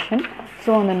ப்ரொடக்ஷன்.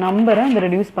 ஸோ அந்த நம்பரை அந்த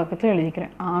ரெடியூஸ் பக்கத்தில்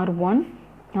எழுதிக்கிறேன். R1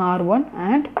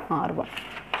 and R1.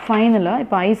 ஃபைனலாக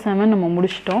இப்போ I7 நம்ம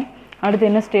முடிச்சிட்டோம். அடுத்து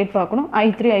என்ன ஸ்டேட் பார்க்கணும்?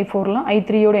 I3 I4லாம்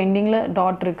I3யோட எண்டிங்கில்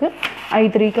டாட் இருக்குது.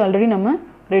 I3க்கு ஆல்ரெடி நம்ம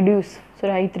ரெடியூஸ்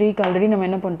I3க்கு ஆல்ரெடி நம்ம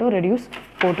என்ன பண்ணிட்டோம்? ரெடியூஸ்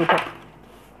போட்டுட்டோம்.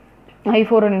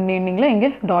 I4 எண்டிங்கில்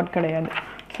இங்கே டாட் கிடையாது.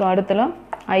 ஸோ அடுத்தலாம்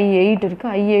I8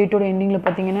 இருக்குது. I8ஓட எண்டிங்கில்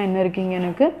பார்த்தீங்கன்னா என்ன இருக்குங்க?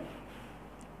 எனக்கு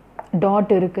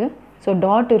டாட் இருக்குது. ஸோ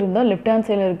டாட் இருந்தால் லெஃப்ட் ஹேண்ட்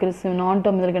சைடில் இருக்கிற நான்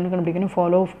டெர்மினலுக்கு என்ன கண்டுபிடிக்கணும்?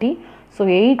 Follow of D. So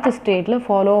 8th ஸ்டேட்டில்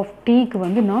ஃபாலோ ஆஃப் டீக்கு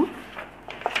வந்து நான்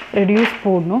ரெடியூஸ்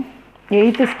போடணும்.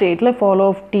 8th ஸ்டேட்டில் ஃபாலோ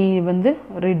ஆஃப் டி வந்து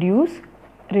reduce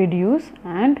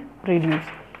and reduce.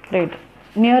 Right,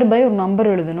 nearby ஒரு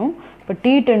நம்பர் எழுதணும். இப்போ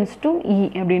T tends to E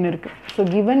அப்படின்னு இருக்குது. ஸோ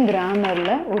கிவன்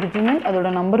கிராமரில் ஒரிஜினல் அதோட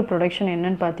நம்பர் ப்ரொடக்ஷன்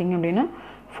என்னன்னு பார்த்தீங்க அப்படின்னா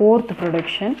 4th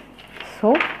ப்ரொடக்ஷன். ஸோ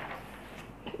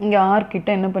இங்கே R கிட்ட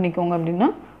என்ன பண்ணிக்கோங்க அப்படின்னா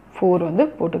 4 வந்து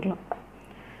போட்டுக்கலாம்.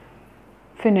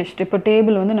 ஃபினிஷ்ட். இப்போ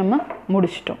டேபிள் வந்து நம்ம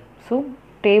முடிச்சிட்டோம். ஸோ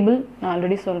டேபிள் நான்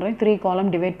ஆல்ரெடி சொல்கிறேன், 3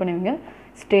 காலம் டிவைட் பண்ணுவீங்க.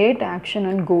 ஸ்டேட், ஆக்ஷன்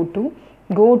அண்ட்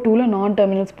கோ டூவில் நான்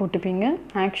டெர்மினல்ஸ் போட்டுப்பீங்க.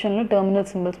 ஆக்ஷனில் டெர்மினல்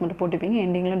சிம்பிள்ஸ் மட்டும் போட்டுப்பீங்க.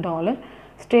 எண்டிங்கில் டாலர்.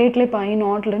 ஸ்டேட்டில் இப்போ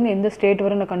I0லேருந்து எந்த ஸ்டேட்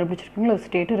வரை நான் கண்டுபிடிச்சிருக்கீங்களோ அது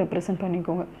ஸ்டேட்டை ரெப்ரசென்ட்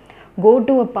பண்ணிக்கோங்க. கோ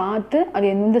டூவை பார்த்து அது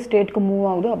எந்த ஸ்டேட்டுக்கு மூவ்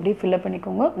ஆகுதோ அப்படியே ஃபில்அப்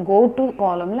பண்ணிக்கோங்க. கோ டூ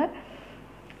காலமில்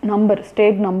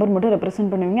ஸ்டேட் நம்பர் மட்டும்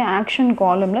ரெப்ரசென்ட் பண்ணுவீங்க. ஆக்ஷன்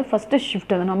காலமில் ஃபஸ்ட்டு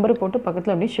ஷிஃப்ட் அந்த நம்பரை போட்டு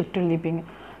பக்கத்தில் அப்படியே ஷிஃப்ட் எழுதிப்பீங்க.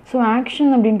 ஸோ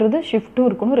ஆக்ஷன் அப்படின்றது ஷிஃப்ட்டும்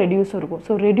இருக்கணும், ரெடியூஸும் இருக்கும்.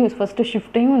 ஸோ ரெடியூஸ் ஃபஸ்ட்டு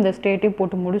ஷிஃப்ட்டையும் இந்த ஸ்டேட்டையும்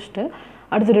போட்டு முடிச்சுட்டு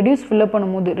அடுத்து ரெடியூஸ் ஃபில்அப்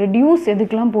பண்ணும்போது ரெடியூஸ்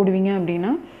எதுக்கெலாம் போடுவீங்க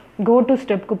அப்படின்னா கோ டு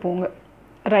ஸ்டெப்புக்கு போங்க.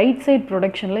 ரைட் சைட்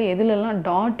ப்ரொடக்ஷனில் எதுலெல்லாம்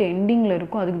டாட் எண்டிங்கில்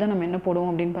இருக்கோ அதுக்கு தான் நம்ம என்ன போடுவோம்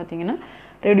அப்படின்னு பார்த்தீங்கன்னா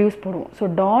ரெடியூஸ் போடுவோம். ஸோ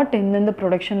டாட் எந்தெந்த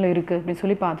ப்ரொடக்ஷனில் இருக்குது அப்படின்னு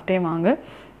சொல்லி பார்த்துட்டே வாங்க.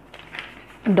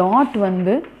 டாட்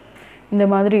வந்து இந்த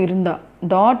மாதிரி இருந்தால்,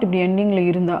 டாட் இப்படி எண்டிங்கில்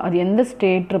இருந்தால் அது எந்த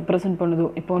ஸ்டேட் ரெப்ரசென்ட் பண்ணுதோ,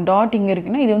 இப்போ டாட் இங்கே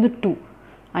இருக்குன்னா இது வந்து 2,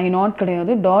 I0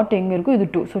 கிடையாது. டாட் எங்கே இருக்கோ இது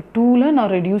 2. ஸோ 2ல்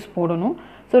நான் ரெடியூஸ் போடணும்.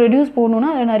 ஸோ ரெடியூஸ் போடணுன்னா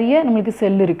அதில் நிறைய நம்மளுக்கு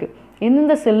செல் இருக்குது.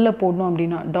 எந்தெந்த செல்லில் போடணும்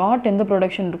அப்படின்னா டாட் எந்த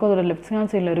ப்ரொடக்ஷன் இருக்கோ அதோட லெஃப்ட்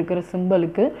ஹேண்ட் சைடில் இருக்கிற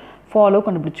சிம்பிளுக்கு ஃபாலோ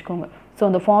கண்டுபிடிச்சிக்கோங்க. ஸோ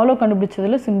அந்த ஃபாலோ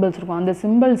கண்டுபிடிச்சதில் சிம்பிள்ஸ் இருக்கும். அந்த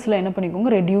சிம்பிள்ஸில் என்ன பண்ணிக்கோங்க?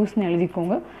 ரெடியூஸ்னு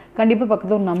எழுதிக்கோங்க. கண்டிப்பாக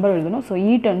பக்கத்தில் ஒரு நம்பர் எழுதணும். So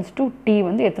E tends to T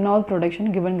வந்து எத்தனாவது ப்ரொடக்ஷன்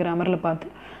கிவன் கிராமரில் பார்த்து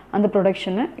அந்த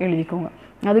ப்ரொடக்ஷனை எழுதிக்கோங்க.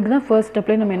 அதுக்கு தான் ஃபர்ஸ்ட்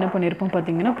ஸ்டெப்லேயே நம்ம என்ன பண்ணியிருப்போம்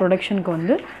பார்த்தீங்கன்னா ப்ரொடக்ஷனுக்கு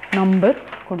வந்து நம்பர்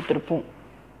கொடுத்துருப்போம்.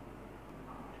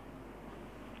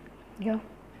 Yeah,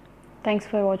 thanks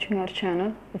for watching our channel.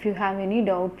 If you have any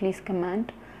doubt, please comment,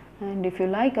 and if you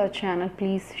like our channel,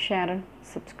 please share and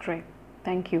subscribe.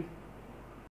 Thank you.